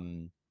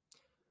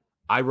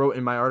 I wrote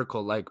in my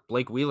article, like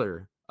Blake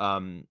Wheeler,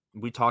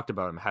 we talked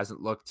about him,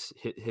 hasn't looked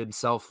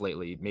himself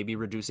lately, maybe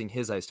reducing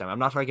his ice time. I'm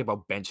not talking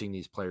about benching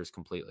these players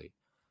completely.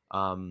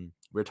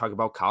 We're talking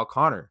about Kyle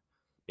Connor,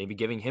 maybe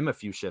giving him a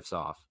few shifts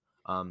off.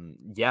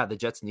 Yeah, the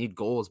Jets need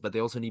goals, but they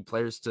also need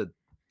players to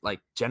like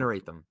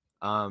generate them.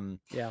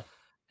 Yeah.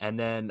 And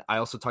then I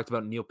also talked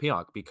about Neil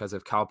Pionk because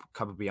if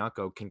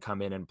Capobianco can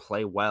come in and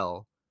play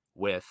well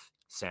with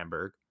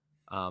Sandberg,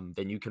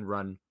 then you can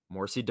run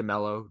Morrissey,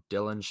 DeMello,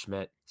 Dylan,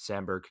 Schmidt,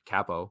 Sandberg,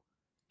 Capo,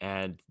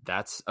 and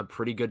that's a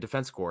pretty good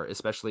defense core,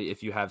 especially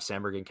if you have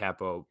Sandberg and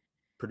Capo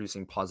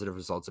producing positive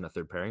results in a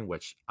third pairing,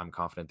 which I'm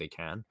confident they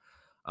can.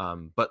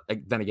 But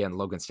then again,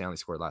 Logan Stanley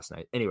scored last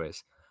night.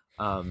 Anyways,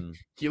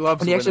 he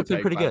loves and he actually played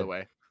Winnipeg, pretty by the good.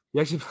 way. He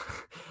actually,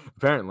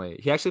 apparently,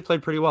 he actually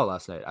played pretty well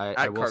last night.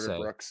 I will Carter say.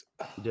 Brooks.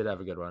 He did have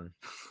a good one.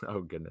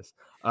 Oh goodness.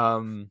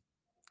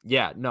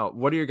 Yeah, no.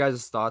 What are your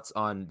guys' thoughts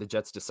on the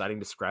Jets deciding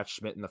to scratch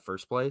Schmidt in the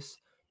first place?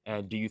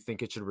 And do you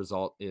think it should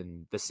result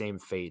in the same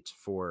fate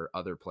for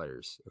other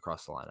players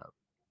across the lineup?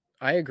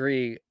 I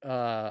agree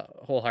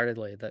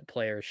wholeheartedly that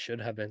players should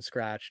have been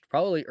scratched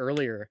probably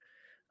earlier.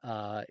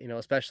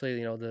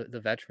 Especially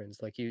the veterans.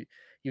 Like you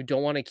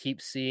don't want to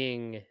keep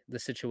seeing the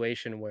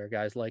situation where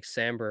guys like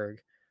Sandberg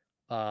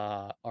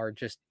are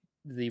just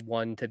the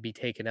one to be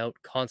taken out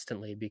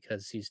constantly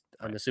because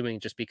I'm Right. assuming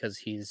just because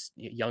he's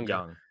younger,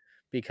 Young.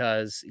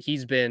 because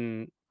he's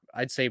been,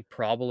 I'd say,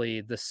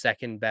 probably the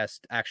second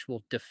best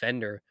actual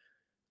defender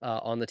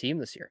on the team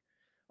this year.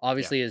 Yeah.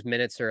 Obviously, his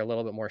minutes are a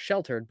little bit more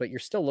sheltered, but you're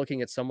still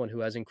looking at someone who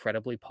has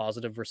incredibly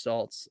positive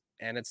results.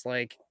 And it's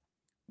like,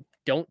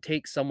 don't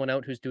take someone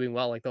out who's doing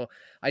well. Like, though,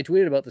 I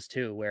tweeted about this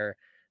too, where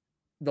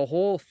the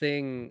whole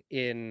thing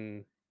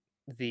in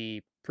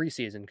the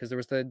preseason, because there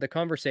was the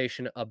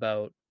conversation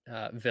about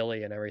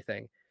Villy and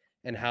everything,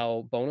 and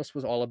how bonus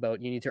was all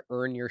about you need to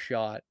earn your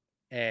shot,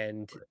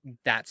 and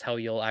that's how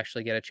you'll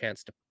actually get a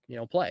chance to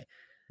play.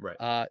 Right.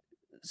 Uh,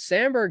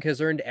 Sandberg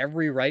has earned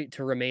every right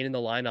to remain in the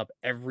lineup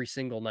every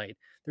single night.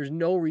 There's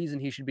no reason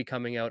he should be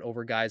coming out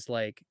over guys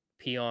like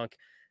Pionk.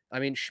 I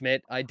mean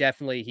Schmidt. I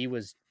definitely he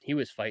was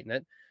fighting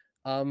it.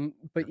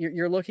 But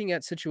you're looking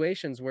at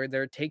situations where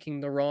they're taking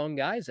the wrong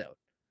guys out.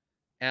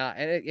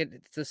 And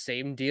it's the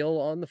same deal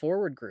on the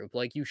forward group.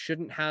 Like you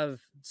shouldn't have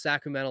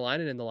Saku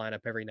Manalainen in the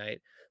lineup every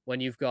night when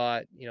you've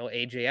got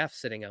AJF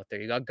sitting out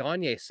there. You got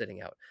Gagne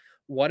sitting out.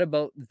 What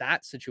about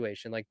that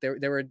situation? Like they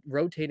were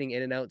rotating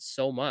in and out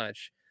so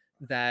much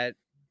that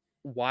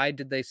why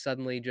did they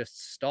suddenly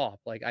just stop?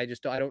 Like I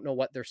don't know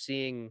what they're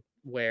seeing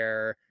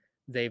where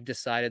they've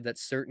decided that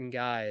certain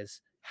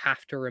guys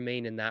have to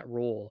remain in that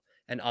role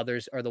and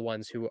others are the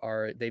ones who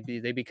are they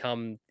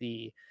become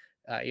the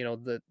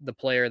the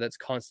player that's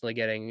constantly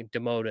getting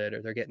demoted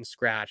or they're getting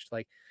scratched.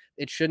 Like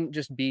it shouldn't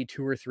just be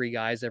two or three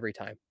guys every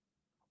time.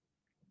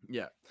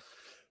 Yeah.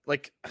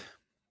 Like,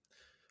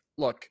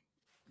 look,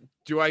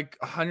 do I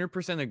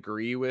 100%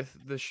 agree with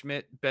the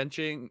Schmidt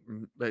benching,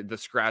 the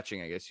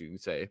scratching, I guess you can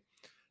say?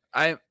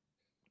 I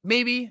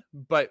maybe,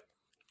 but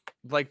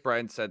like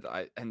Brian said,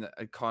 and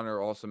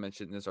Connor also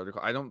mentioned in this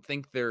article, I don't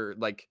think they're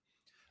like,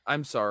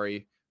 I'm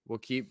sorry, we'll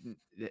keep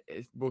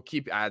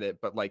at it,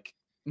 but like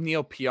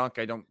Neil Pionk,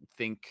 I don't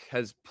think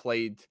has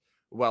played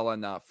well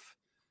enough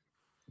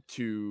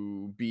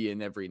to be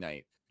in every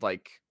night.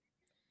 Like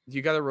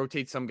you got to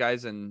rotate some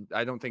guys, and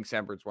I don't think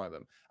Sandberg's one of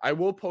them. I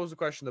will pose a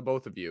question to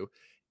both of you,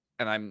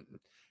 and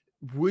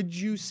who would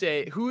you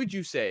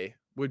say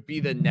would be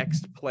the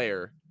next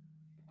player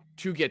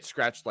to get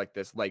scratched like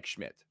this, like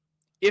Schmidt?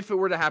 If it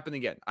were to happen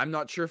again, I'm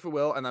not sure if it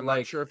will, and I'm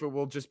not sure if it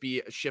will just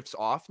be shifts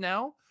off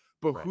now.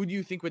 But Right. who do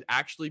you think would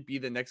actually be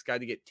the next guy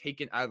to get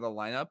taken out of the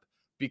lineup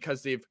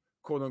because they've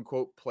quote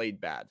unquote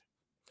played bad?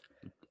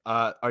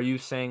 Are you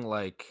saying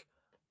like,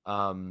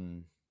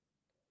 or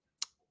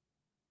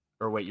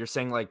wait, you're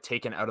saying like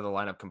taken out of the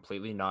lineup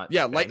completely, not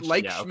Yeah, benched?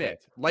 like Yeah. Okay.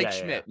 Schmidt, like Yeah. Yeah.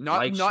 Yeah. Schmidt,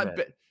 Like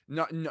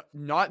Schmidt.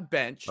 not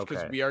benched because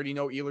Okay. we already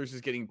know Ehlers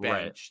is getting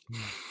Right. benched. We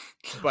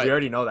But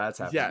already know that's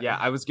happening. yeah, Yeah,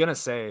 I was gonna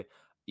say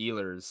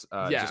Ehlers,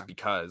 yeah, just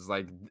because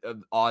like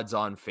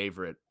odds-on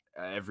favorite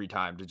every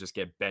time to just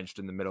get benched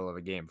in the middle of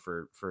a game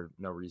for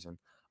no reason.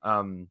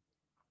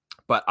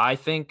 But I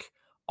think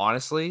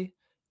honestly,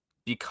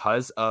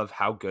 because of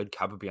how good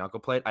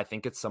Capobianco played, I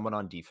think it's someone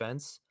on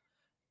defense,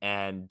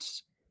 and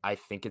I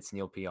think it's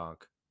Neil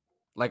Pionk.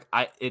 Like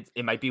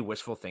it might be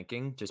wishful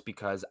thinking, just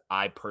because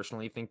I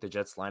personally think the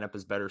Jets lineup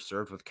is better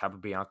served with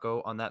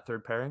Capobianco on that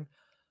third pairing.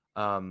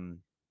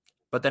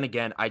 But then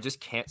again, I just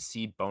can't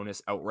see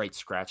bonus outright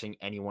scratching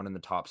anyone in the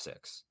top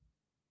six.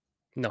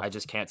 No. I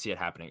just can't see it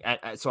happening.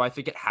 So I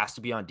think it has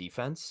to be on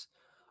defense.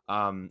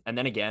 And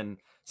then again,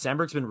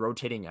 Sandberg's been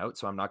rotating out,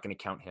 so I'm not going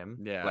to count him.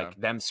 Yeah. Like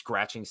them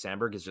scratching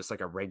Sandberg is just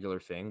like a regular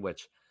thing,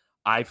 which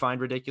I find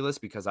ridiculous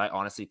because I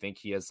honestly think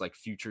he has like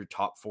future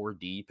top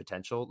 4D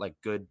potential, like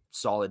good,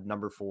 solid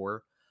number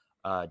 4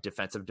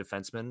 defensive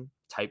defenseman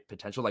type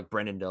potential, like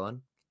Brendan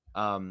Dillon.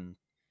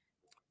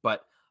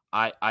 But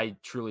I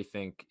truly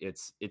think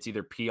it's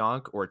either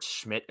Pionk or it's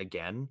Schmidt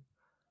again,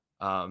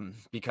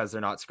 because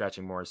they're not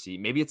scratching Morrissey.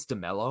 Maybe it's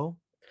DeMello.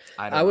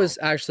 I I don't was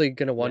know. actually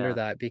gonna wonder Yeah,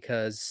 that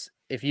because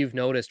if you've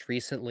noticed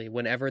recently,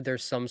 whenever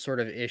there's some sort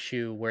of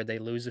issue where they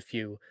lose a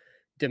few,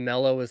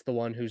 DeMello is the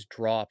one who's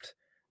dropped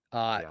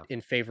yeah,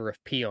 in favor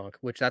of Pionk,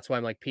 which that's why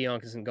I'm like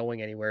Pionk isn't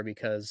going anywhere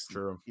because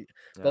true. Yeah,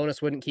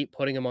 Bonus wouldn't keep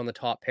putting him on the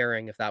top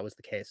pairing if that was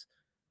the case.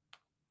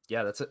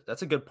 yeah,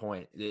 that's a good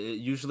point. It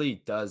usually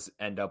does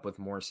end up with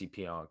Morrissey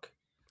Pionk.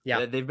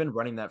 Yeah, They've been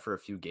running that for a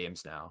few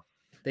games now.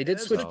 they did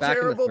It's a switch So back in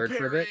the terrible third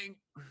for a bit. pairing.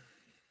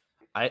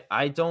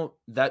 I don't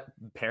that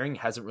pairing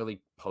hasn't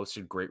really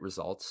posted great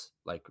results,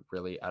 like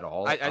really at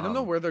all. I don't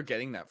know where they're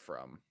getting that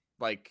from.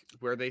 Like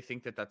where they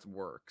think that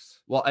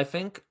works. Well, I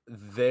think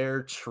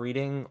they're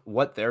treating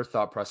what their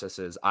thought process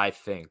is. I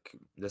think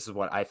this is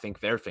what I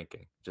think they're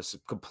thinking. Just a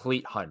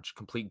complete hunch,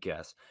 complete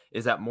guess,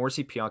 is that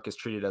Morrissey Pionk is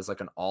treated as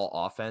like an all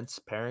offense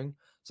pairing.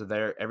 So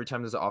they're every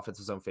time there's an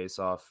offensive zone face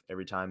off,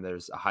 every time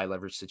there's a high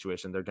leverage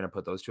situation, they're going to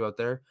put those two out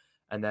there.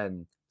 And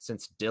then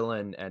since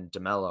Dylan and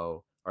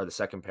DeMello are the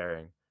second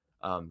pairing,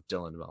 Dylan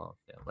DeMello,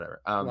 yeah,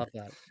 whatever. Love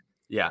that.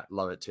 Yeah,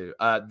 love it too.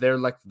 They're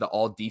like the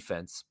all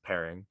defense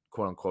pairing,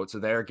 quote unquote. So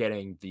they're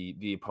getting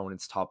the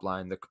opponent's top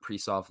line, the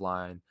Kaprizov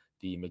line,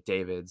 the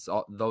McDavid's,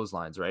 all those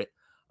lines, right?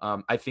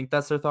 I think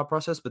that's their thought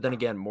process. But then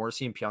again,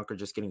 Morrissey and Pionk are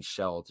just getting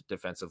shelled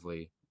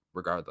defensively,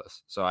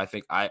 regardless. So I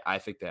think I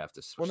think they have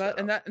to Well, switch that up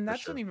and for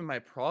that's sure. not even my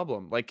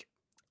problem. Like,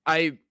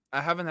 I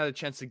haven't had a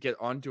chance to get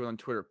onto it on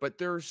Twitter, but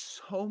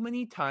there's so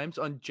many times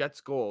on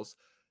Jets goals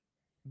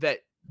that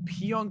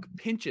Pionk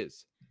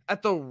pinches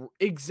at the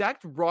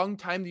exact wrong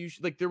time that you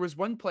should. Like, there was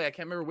one play, I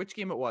can't remember which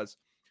game it was,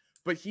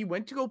 but he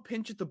went to go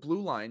pinch at the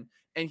blue line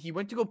and he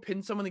went to go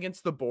pin someone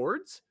against the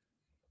boards,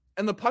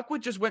 and the puck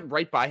would just went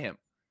right by him.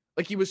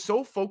 Like, he was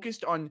so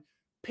focused on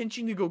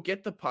pinching to go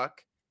get the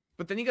puck,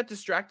 but then he got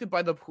distracted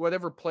by the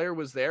whatever player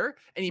was there,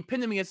 and he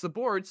pinned him against the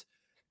boards,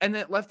 and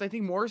then it left, I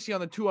think, Morrissey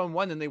on the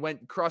 2-on-1, and they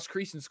went cross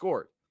crease and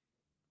scored.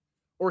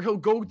 Or he'll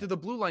go to the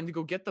blue line to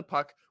go get the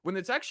puck when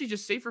it's actually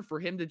just safer for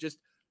him to just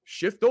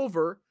shift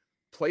over,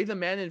 play the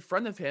man in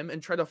front of him,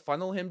 and try to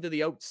funnel him to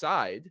the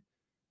outside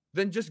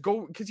than just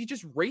go, because he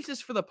just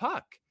races for the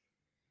puck.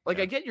 Like,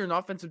 Yeah. I get you're an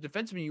offensive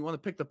defenseman, you want to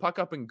pick the puck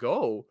up and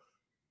go,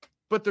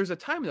 but there's a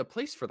time and a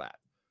place for that.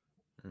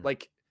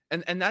 Like,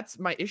 and that's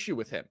my issue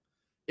with him,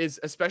 is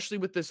especially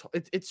with this,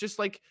 it's just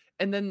like,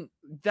 and then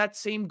that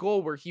same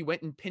goal where he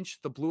went and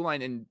pinched the blue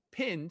line and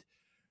pinned,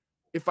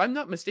 if I'm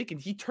not mistaken,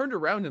 he turned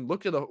around and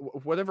looked at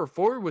whatever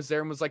forward was there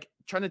and was like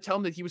trying to tell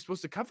him that he was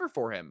supposed to cover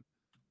for him.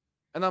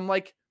 And I'm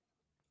like,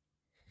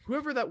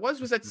 whoever that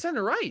was at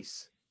center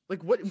ice.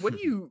 Like, what do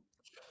you,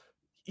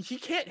 he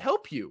can't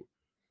help you.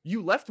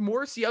 You left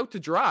Morrissey out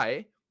to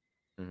dry,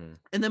 and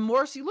then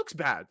Morrissey looks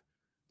bad.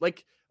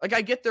 Like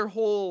I get their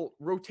whole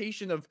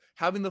rotation of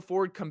having the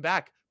forward come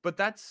back, but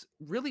that's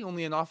really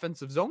only an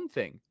offensive zone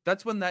thing.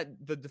 That's when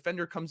the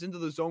defender comes into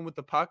the zone with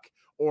the puck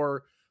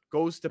or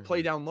goes to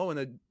play down low,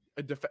 and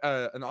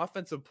an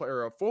offensive player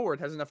or a forward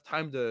has enough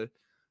time to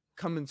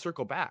come and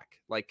circle back.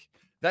 Like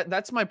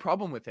that's my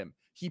problem with him.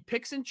 He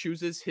picks and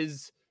chooses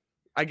his,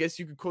 I guess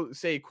you could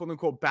say, quote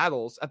unquote,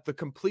 battles at the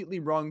completely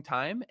wrong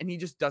time, and he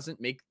just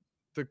doesn't make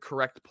the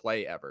correct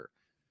play ever.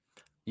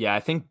 Yeah, I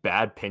think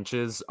bad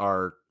pinches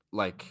are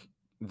like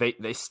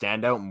they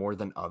stand out more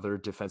than other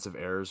defensive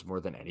errors more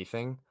than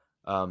anything.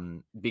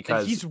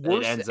 Because and he's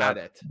worse at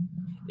it.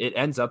 It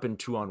ends up in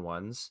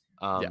 2-on-1s.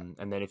 Yeah.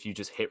 And then if you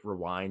just hit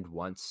rewind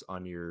once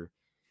on your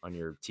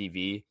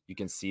TV, you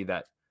can see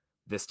that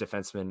this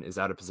defenseman is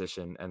out of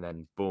position, and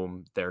then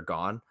boom, they're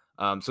gone.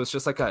 So it's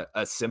just like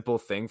a simple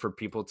thing for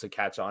people to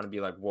catch on and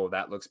be like, whoa,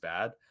 that looks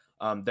bad.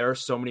 There are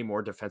so many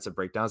more defensive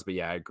breakdowns, but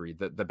yeah, I agree.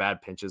 The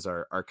bad pinches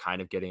are kind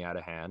of getting out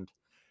of hand.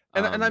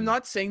 And I'm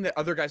not saying that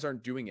other guys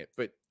aren't doing it,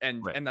 but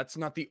and Right. that's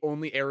not the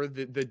only error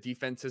that the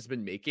defense has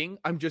been making.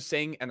 I'm just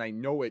saying, and I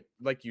know it,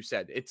 like you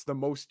said, it's the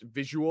most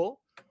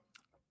visual,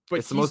 but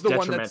it's the he's most the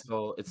one that's,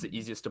 detrimental. It's the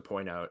easiest to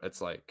point out.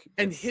 It's like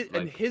and it's his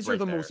like his are right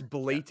the there. most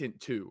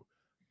blatant too.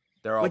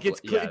 They're all Like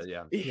it's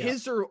yeah.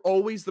 his are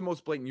always the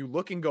most blatant. You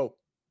look and go,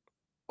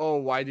 oh,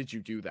 why did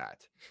you do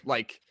that?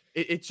 Like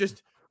it's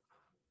just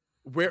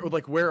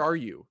where are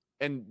you?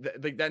 And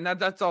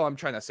that's all I'm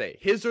trying to say.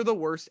 His are the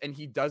worst, and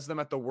he does them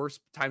at the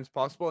worst times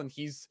possible, and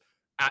he's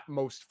at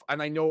most.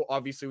 And I know,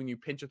 obviously, when you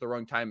pinch at the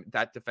wrong time,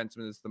 that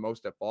defenseman is the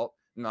most at fault.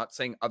 I'm not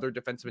saying other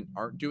defensemen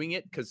aren't doing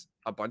it, because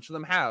a bunch of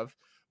them have,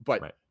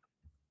 but Right.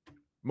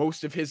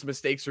 most of his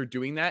mistakes are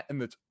doing that, and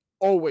it's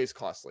always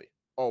costly.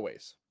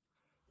 Always.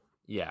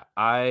 Yeah,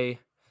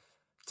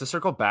 to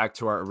circle back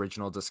to our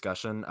original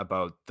discussion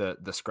about the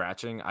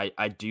scratching,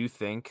 I do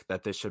think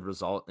that this should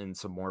result in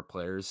some more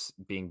players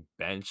being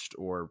benched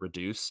or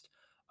reduced.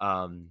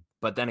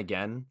 But then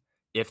again,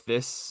 if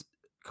this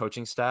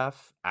coaching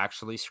staff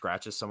actually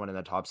scratches someone in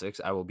the top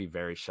 6, I will be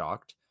very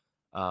shocked.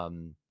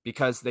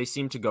 Because they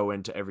seem to go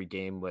into every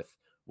game with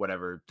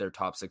whatever their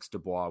top 6: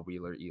 Dubois,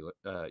 Wheeler,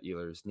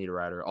 Ehlers,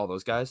 Niederreiter, all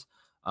those guys.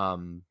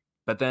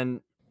 But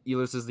then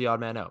Ehlers is the odd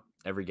man out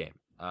every game.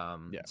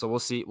 So we'll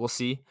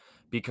see,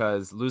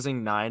 because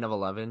losing 9 of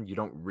 11, you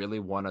don't really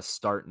want to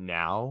start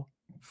now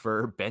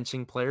for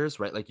benching players,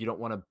 right? Like, you don't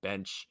want to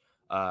bench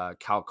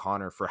Cal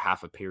Connor for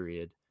half a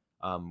period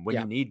when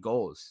you need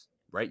goals,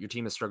 right? Your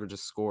team has struggled to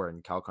score,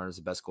 and Cal Connor is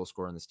the best goal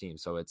scorer on this team,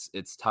 so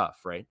it's tough,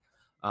 right?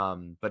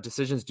 But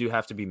decisions do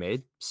have to be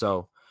made,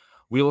 so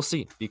we will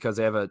see, because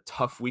they have a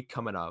tough week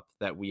coming up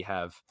that we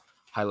have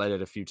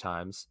highlighted a few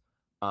times.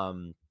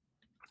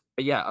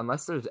 But yeah,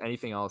 unless there's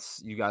anything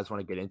else you guys want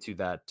to get into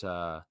that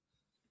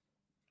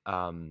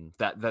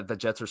that the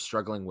Jets are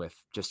struggling with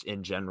just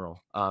in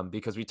general,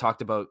 because we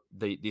talked about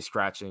the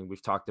scratching,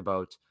 we've talked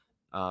about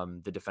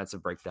the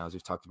defensive breakdowns,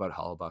 we've talked about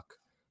Hellebuck.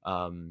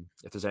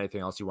 If there's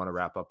anything else you want to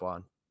wrap up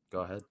on,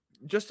 go ahead.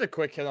 Just a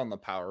quick hit on the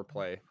power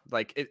play.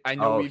 Like, I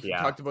know we've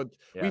talked about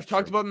it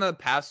in the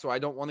past, so I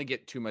don't want to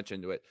get too much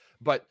into it.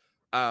 But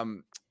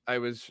I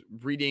was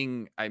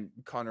reading.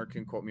 Connor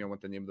can quote me on what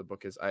the name of the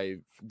book is.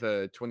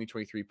 The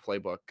 2023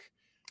 playbook.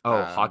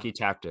 Hockey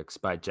Tactics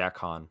by Jack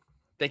Hahn.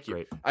 Thank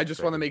you. I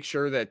just want to make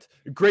sure that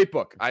great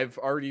book. I've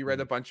already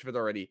read a bunch of it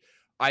already.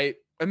 I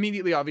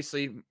immediately,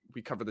 obviously,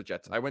 we cover the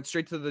Jets. I went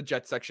straight to the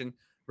Jets section,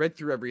 read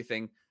through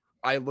everything.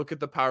 I look at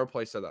the power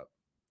play setup.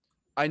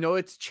 I know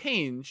it's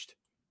changed,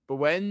 but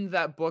when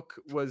that book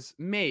was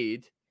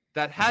made,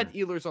 that had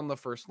Ehlers on the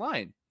first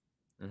line.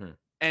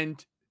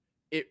 And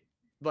it,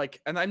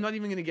 like, and I'm not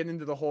even going to get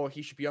into the whole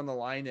he should be on the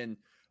line and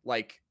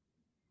like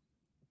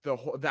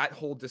that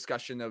whole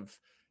discussion of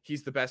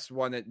he's the best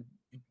one at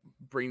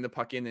bringing the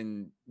puck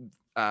in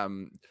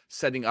and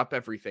setting up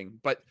everything.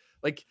 But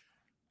like,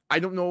 I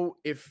don't know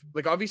if,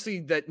 like, obviously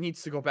that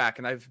needs to go back,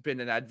 and I've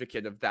been an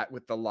advocate of that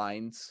with the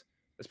lines,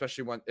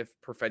 especially if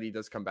Perfetti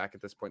does come back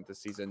at this point this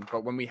season.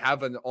 But when we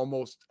have an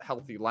almost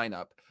healthy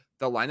lineup,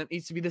 the lineup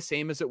needs to be the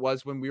same as it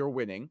was when we were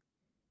winning,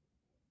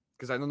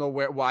 because I don't know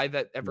why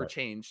that ever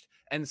changed.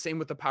 And the same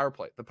with the power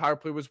play. The power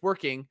play was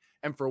working,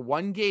 and for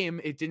one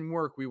game it didn't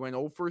work. We went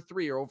 0 for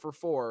 3 or 0 for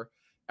 4,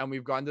 and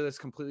we've gone to this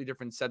completely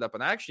different setup.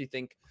 And I actually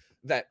think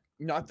that,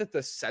 not that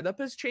the setup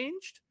has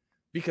changed,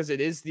 because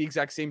it is the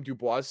exact same.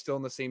 Dubois is still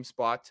in the same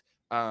spot.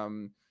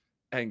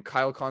 And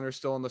Kyle Connor's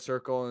still in the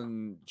circle,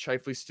 and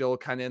Scheifele's still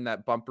kind of in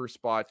that bumper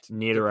spot.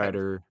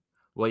 Niederreiter.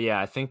 Well,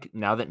 yeah, I think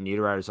now that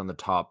Niederreiter's on the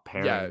top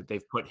pairing,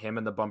 they've put him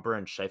in the bumper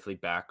and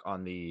Scheifele back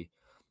on the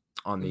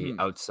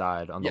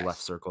outside, on the left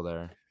circle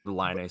there, the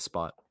line A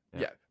spot.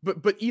 Yeah.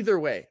 But either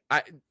way,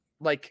 I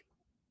like,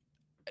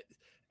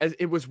 as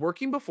it was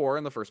working before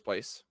in the first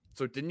place,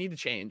 so it didn't need to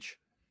change.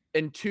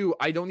 And 2,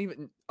 I don't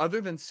even,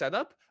 other than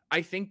setup,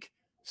 I think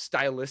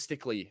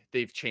stylistically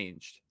they've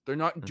changed. They're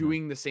not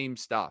doing the same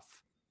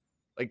stuff.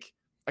 Like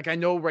I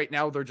know right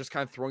now they're just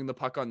kind of throwing the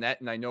puck on net,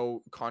 and I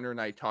know Connor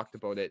and I talked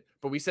about it,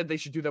 but we said they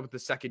should do that with the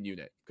second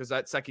unit, because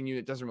that second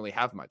unit doesn't really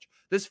have much.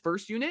 This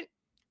first unit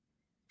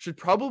should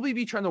probably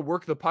be trying to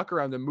work the puck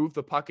around and move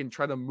the puck and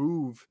try to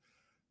move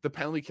the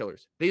penalty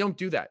killers. They don't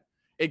do that.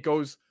 It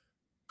goes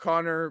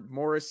Connor,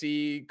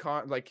 Morrissey,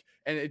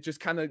 and it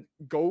just kind of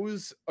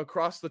goes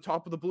across the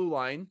top of the blue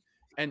line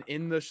and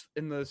in the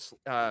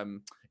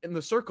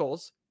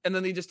circles, and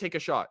then they just take a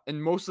shot.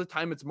 And most of the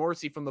time it's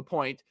Morrissey from the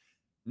point.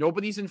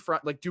 Nobody's in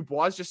front. Like,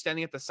 Dubois is just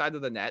standing at the side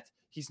of the net.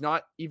 He's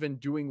not even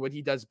doing what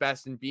he does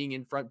best in being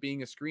in front,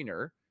 being a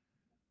screener.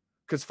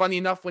 Because funny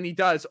enough, when he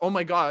does, oh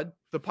my God,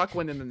 the puck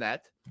went in the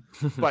net.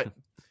 But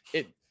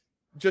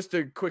just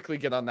to quickly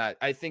get on that,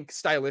 I think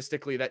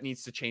stylistically that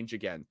needs to change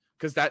again.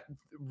 Because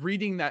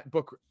reading that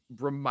book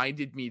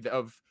reminded me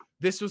of,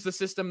 this was the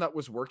system that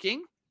was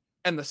working,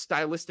 and the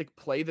stylistic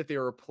play that they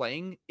were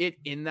playing it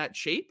in that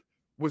shape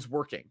was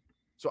working.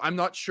 So I'm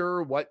not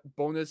sure what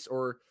bonus,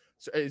 or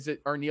so is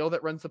it Arneal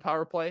that runs the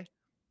power play?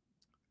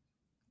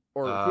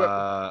 Or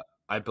I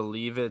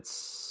believe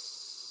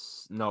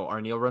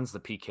Arneal runs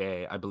the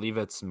PK. I believe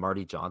it's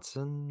Marty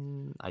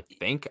Johnson. I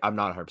think, I'm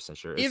not 100%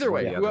 sure. Either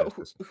way,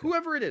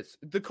 whoever it is,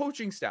 the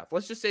coaching staff.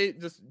 Let's just say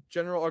this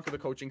general arc of the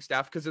coaching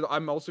staff, because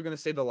I'm also going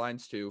to say the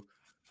lines too.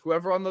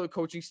 Whoever on the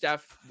coaching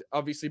staff,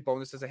 obviously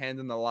bonus has a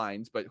hand in the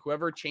lines, but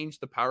whoever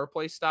changed the power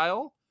play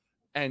style,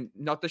 and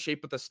not the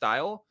shape of the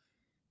style,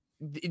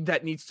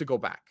 that needs to go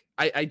back.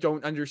 I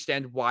don't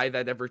understand why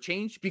that ever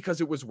changed, because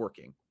it was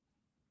working.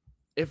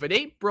 If it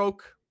ain't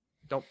broke,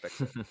 don't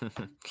fix it.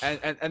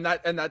 and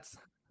that's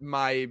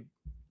my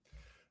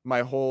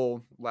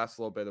whole last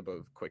little bit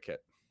about quick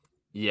hit.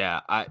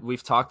 Yeah,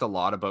 we've talked a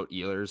lot about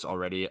Ehlers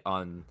already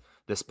on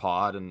this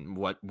pod, and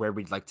where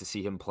we'd like to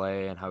see him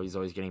play and how he's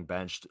always getting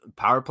benched.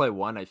 Power play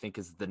 1, I think,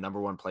 is the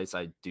number one place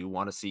I do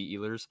want to see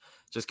Ehlers,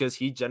 just because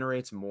he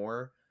generates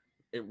more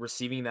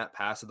receiving that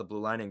pass at the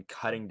blue line and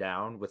cutting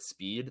down with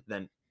speed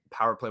than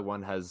power play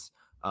one has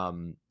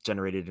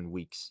generated in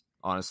weeks.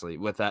 Honestly,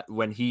 with that,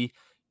 when he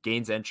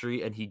gains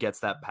entry and he gets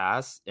that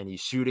pass and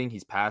he's shooting,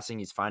 he's passing,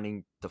 he's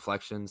finding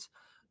deflections.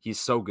 He's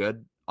so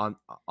good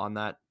on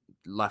that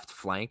left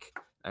flank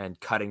and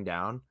cutting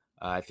down.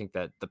 I think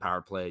that the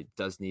power play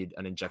does need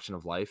an injection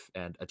of life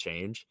and a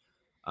change.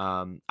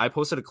 I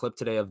posted a clip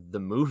today of the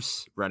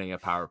Moose running a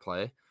power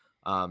play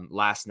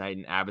last night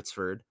in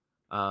Abbotsford.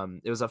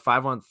 It was a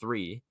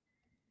 5-on-3.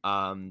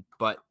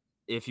 But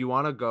if you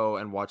want to go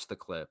and watch the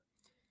clip,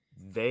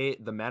 the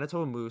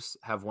Manitoba Moose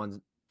have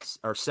won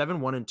are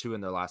 7-1-2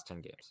 in their last 10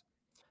 games.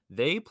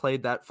 They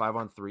played that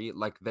 5-on-3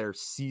 like their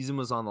season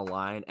was on the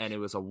line, and it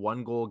was a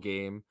 1-goal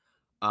game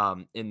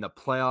in the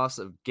playoffs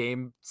of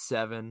Game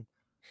 7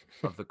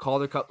 of the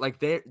Calder Cup. Like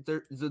the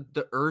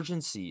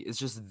urgency is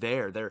just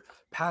there. They're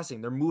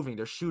passing, they're moving,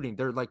 they're shooting,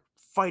 they're like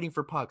fighting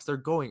for pucks. They're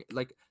going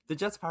like the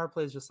Jets power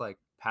play is just like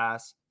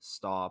pass,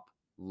 stop,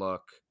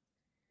 look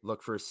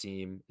for a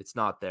seam. It's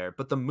not there.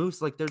 But the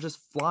Moose, like they're just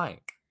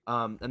flying.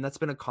 And that's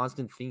been a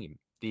constant theme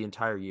the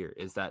entire year,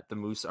 is that the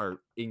Moose are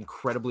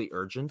incredibly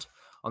urgent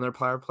on their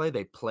power play.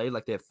 They play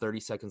like they have 30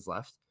 seconds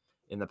left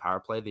in the power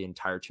play the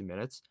entire 2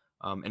 minutes.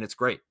 And it's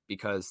great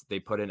because they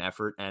put in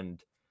effort,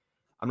 and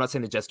I'm not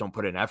saying the Jets don't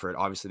put in effort.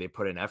 Obviously, they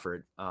put in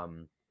effort.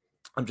 I'm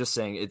just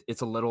saying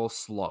it's a little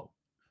slow.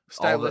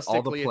 All the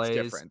Stylistically, it's plays,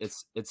 different.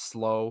 it's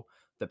slow.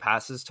 The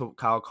passes to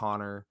Kyle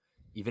Connor,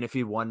 even if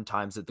he one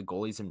times it, the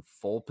goalie's in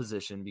full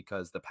position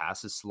because the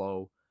pass is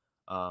slow.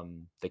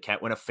 They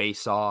can't win a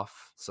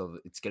face-off, so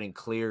it's getting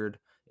cleared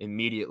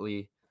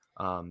immediately.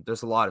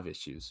 There's a lot of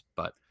issues,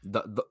 but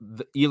the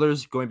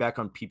Ehlers going back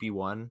on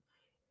PP1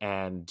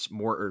 and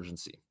more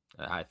urgency,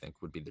 I think,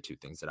 would be the two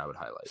things that I would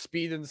highlight.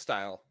 Speed and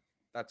style.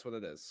 That's what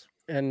it is.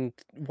 And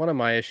one of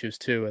my issues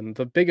too, and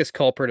the biggest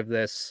culprit of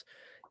this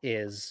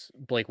is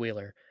Blake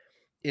Wheeler,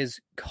 is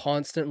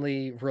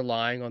constantly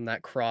relying on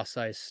that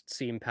cross-ice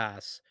seam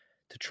pass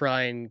to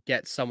try and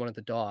get someone at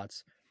the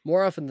dots.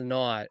 More often than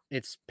not,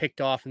 it's picked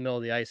off in the middle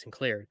of the ice and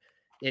cleared.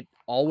 It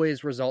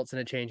always results in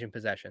a change in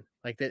possession.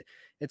 Like that,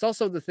 it's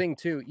also the thing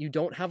too. You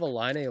don't have a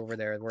line A over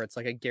there where it's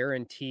like a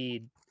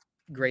guaranteed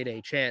grade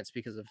A chance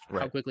because of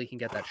how quickly he can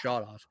get that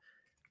shot off.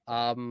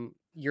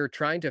 You're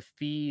trying to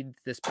feed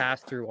this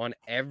pass through on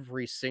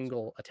every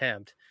single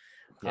attempt.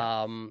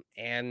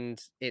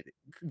 And it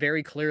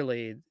very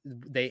clearly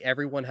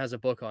everyone has a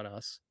book on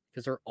us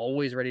because they're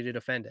always ready to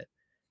defend it.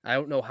 I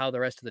don't know how the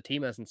rest of the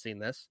team hasn't seen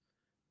this.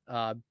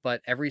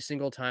 But every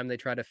single time they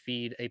try to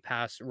feed a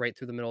pass right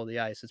through the middle of the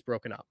ice, it's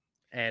broken up.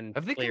 And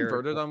have they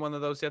converted on one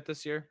of those yet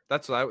this year?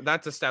 That's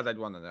a stat I'd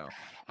want to know.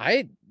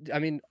 I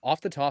mean,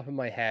 off the top of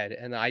my head,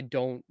 and I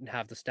don't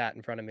have the stat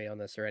in front of me on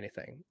this or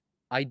anything,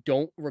 I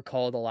don't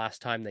recall the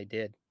last time they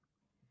did.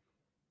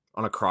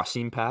 On a cross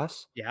seam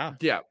pass? Yeah.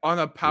 Yeah, on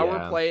a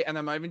power play, and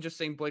I'm not even just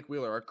saying Blake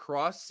Wheeler, a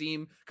cross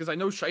seam, because I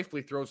know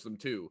Scheifele throws them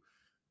too.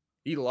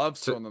 He loves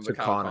throwing them to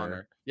Kyle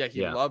Connor. Yeah,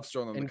 he loves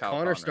throwing them to Kyle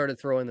Connor. Connor started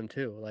throwing them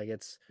too. Like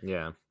it's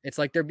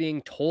like they're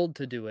being told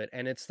to do it,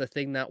 and it's the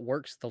thing that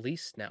works the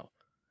least now.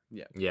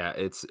 Yeah,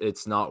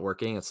 it's not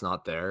working. It's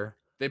not there.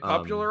 They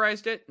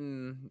popularized it,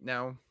 and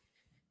now.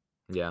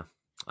 Yeah,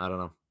 I don't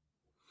know.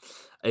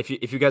 If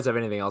you guys have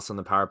anything else on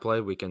the power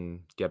play, we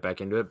can get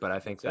back into it. But I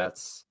think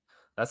that's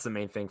the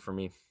main thing for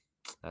me.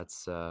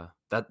 That's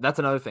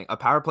another thing. A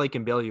power play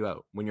can bail you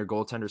out when your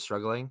goaltender's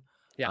struggling.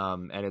 Yeah.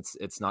 And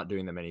it's not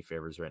doing them any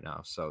favors right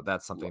now. So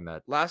that's something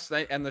that last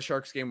night and the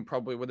Sharks game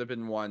probably would have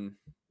been won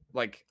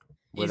like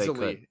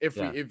easily if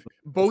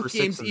both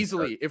games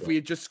easily if we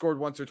had just scored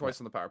once or twice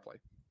on the power play.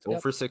 So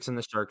 0 for 6 in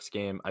the Sharks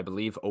game. I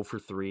believe 0 for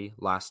 3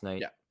 last night.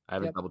 Yeah. I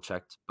haven't double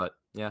checked, but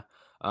yeah.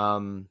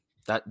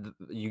 That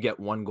you get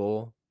one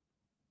goal,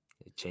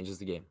 it changes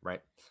the game,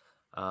 right?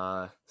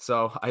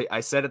 So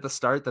I said at the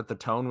start that the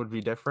tone would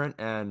be different,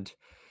 and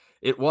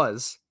it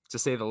was, to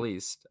say the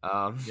least.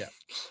 I'm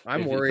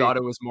if worried. You thought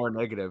it was more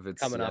negative.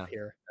 It's coming up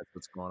here. That's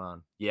what's going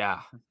on.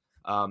 Yeah.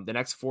 The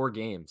next 4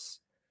 games,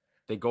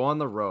 they go on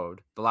the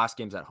road. The last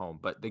game's at home,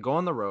 but they go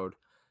on the road.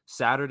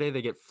 Saturday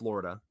they get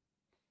Florida.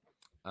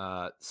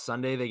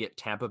 Sunday they get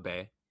Tampa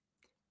Bay.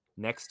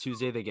 Next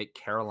Tuesday they get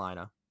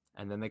Carolina,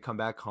 and then they come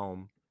back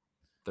home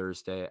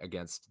Thursday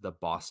against the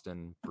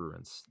Boston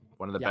Bruins,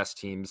 one of the best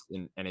teams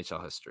in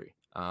NHL history.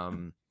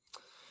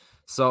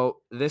 So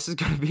this is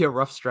going to be a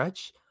rough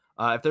stretch.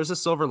 If there's a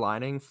silver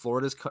lining,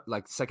 Florida's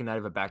like second night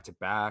of a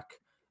back-to-back.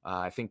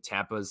 I think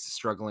Tampa's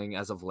struggling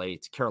as of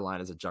late.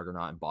 Carolina's a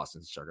juggernaut and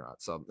Boston's a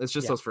juggernaut. So it's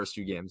just those first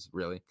 2 games,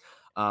 really.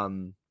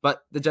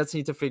 But the Jets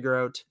need to figure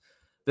out.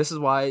 This is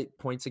why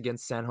points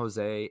against San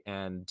Jose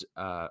and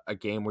a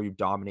game where you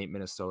dominate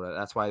Minnesota,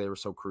 that's why they were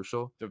so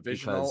crucial.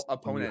 Divisional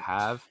opponent.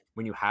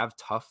 When you have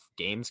tough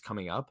games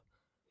coming up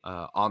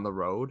on the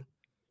road,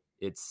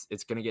 it's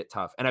going to get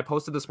tough. And I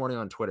posted this morning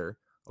on Twitter,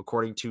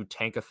 according to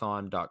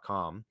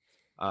tankathon.com,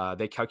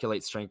 they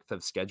calculate strength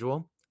of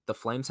schedule. The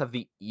Flames have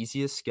the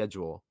easiest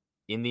schedule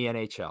in the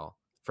NHL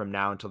from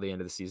now until the end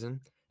of the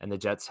season. And the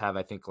Jets have,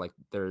 I think, like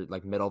they're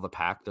like middle of the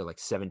pack. They're like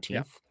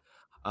 17th.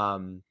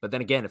 But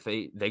then again, if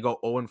they go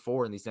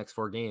 0-4 in these next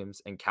 4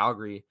 games, and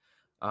Calgary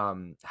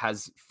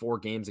has 4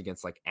 games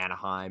against like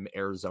Anaheim,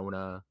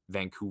 Arizona,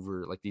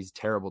 Vancouver, like these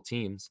terrible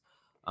teams.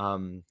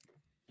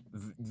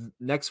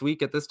 Next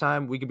week at this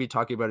time, we could be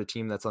talking about a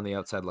team that's on the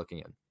outside looking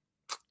in.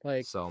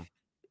 Like, so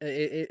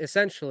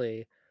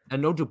essentially,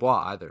 and no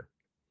Dubois either,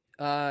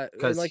 and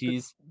because like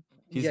he's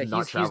not he's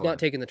not traveling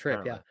taking the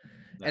trip, yeah.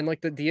 apparently. And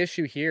like the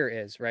issue here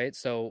is, right?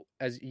 So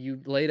as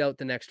you laid out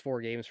the next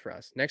 4 games for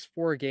us, next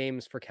 4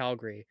 games for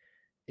Calgary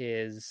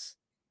is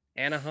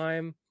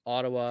Anaheim,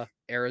 Ottawa,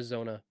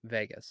 Arizona,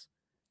 Vegas.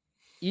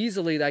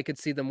 Easily, I could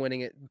see them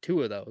winning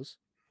 2 of those.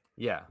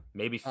 Yeah,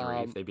 maybe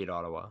 3 if they beat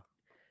Ottawa.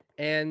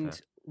 And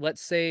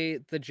let's say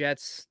the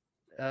Jets,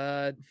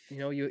 they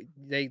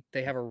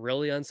have a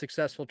really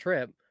unsuccessful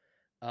trip.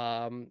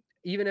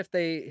 Even if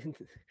they,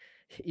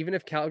 even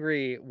if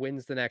Calgary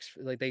wins the next,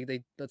 like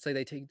they let's say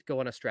they go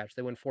on a stretch,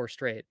 they win 4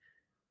 straight.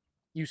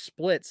 You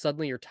split,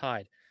 suddenly you're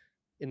tied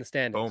in the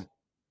standings. Boom.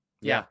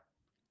 Yeah.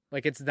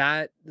 Like it's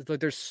like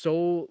there's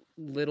so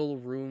little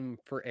room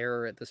for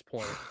error at this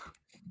point.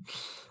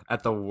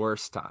 At the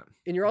worst time.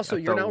 And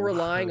you're now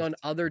relying on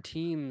other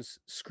teams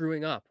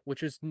screwing up,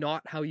 which is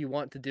not how you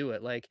want to do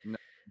it. Like No.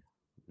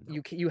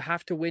 you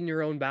have to win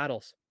your own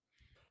battles.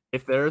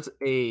 If there's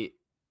a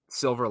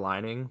silver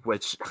lining,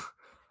 which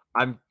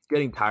I'm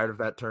getting tired of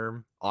that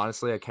term.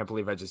 Honestly, I can't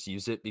believe I just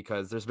used it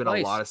because there's been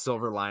a lot of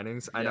silver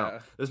linings. I know.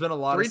 There's been a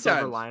lot of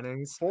silver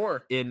linings.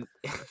 4. In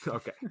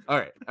okay. All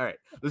right.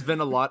 There's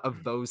been a lot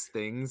of those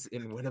things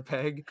in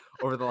Winnipeg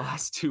over the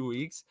last 2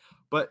 weeks,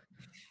 but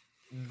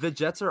the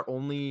Jets are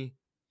only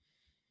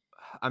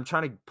I'm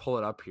trying to pull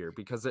it up here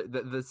because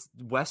this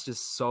West is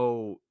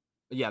so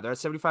they're at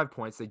 75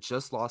 points. They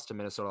just lost to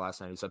Minnesota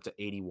last night. It's up to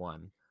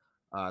 81.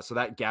 So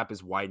that gap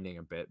is widening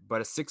a bit,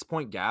 but a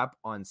 6-point gap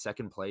on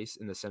second place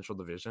in the Central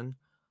Division.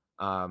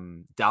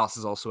 Dallas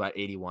is also at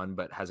 81,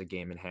 but has a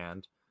game in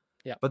hand.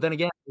 Yeah. But then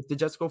again, if the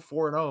Jets go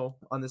 4-0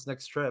 on this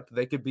next trip,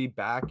 they could be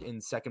back in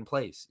second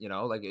place.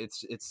 Like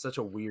it's such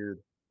a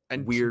weird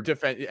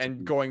defense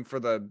and going for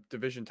the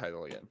division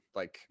title again.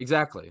 Like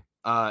exactly.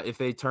 If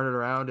they turn it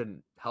around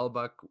and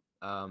Hellebuck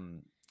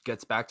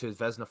gets back to his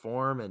Vezina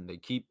form and they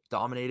keep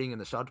dominating in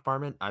the shot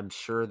department, I'm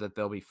sure that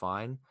they'll be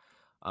fine.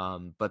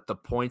 But the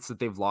points that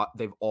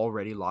they've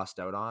already lost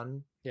out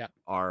on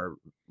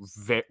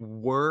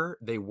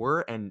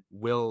were and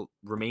will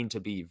remain to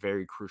be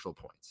very crucial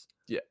points.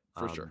 Yeah,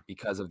 for sure.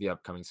 Because of the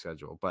upcoming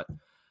schedule. But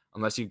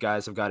unless you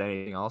guys have got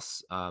anything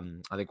else, I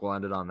think we'll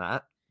end it on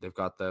that. They've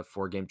got the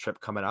 4-game trip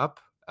coming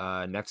up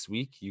next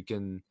week.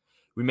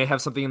 We may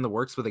have something in the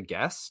works with a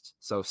guest,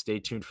 so stay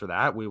tuned for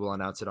that. We will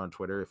announce it on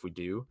Twitter if we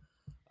do.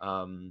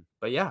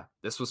 But yeah,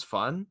 this was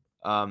fun.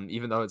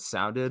 Even though it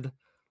sounded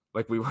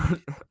like we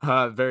weren't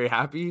very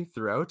happy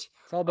throughout.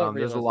 It's all about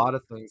there's a lot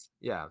of things.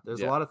 Yeah,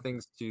 there's a lot of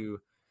things to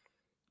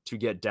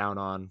get down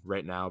on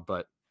right now.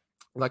 But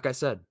like I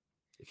said,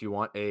 if you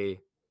want I'm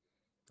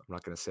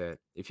not going to say it.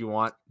 If you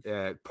want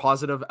a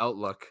positive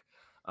outlook,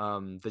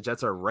 the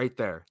Jets are right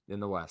there in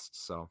the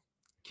West. So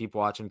keep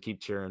watching, keep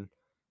cheering.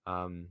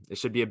 It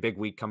should be a big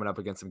week coming up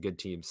against some good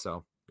teams.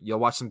 So you'll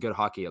watch some good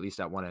hockey, at least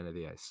at one end of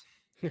the ice.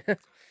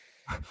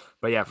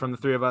 But yeah, from the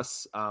 3 of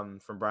us,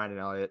 from Brian and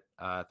Elliot,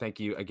 thank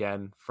you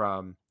again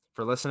for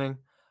listening.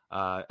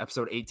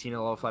 Episode 18 of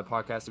the Level Fly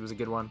Podcast. It was a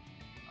good one.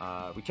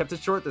 We kept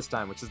it short this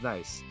time, which is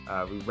nice.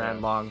 We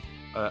ran long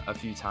a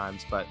few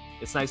times, but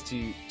it's nice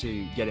to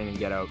get in and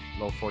get out. A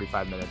little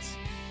 45 minutes.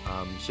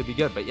 Should be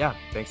good. But yeah,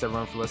 thanks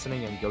everyone for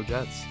listening, and go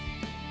Jets.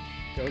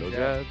 Go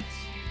Jets.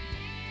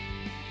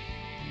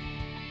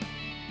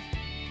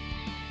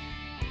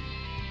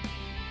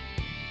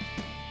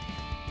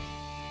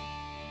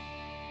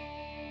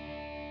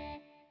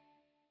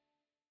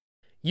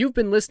 You've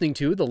been listening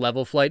to the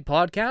Level Flight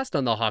Podcast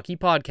on the Hockey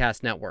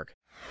Podcast Network.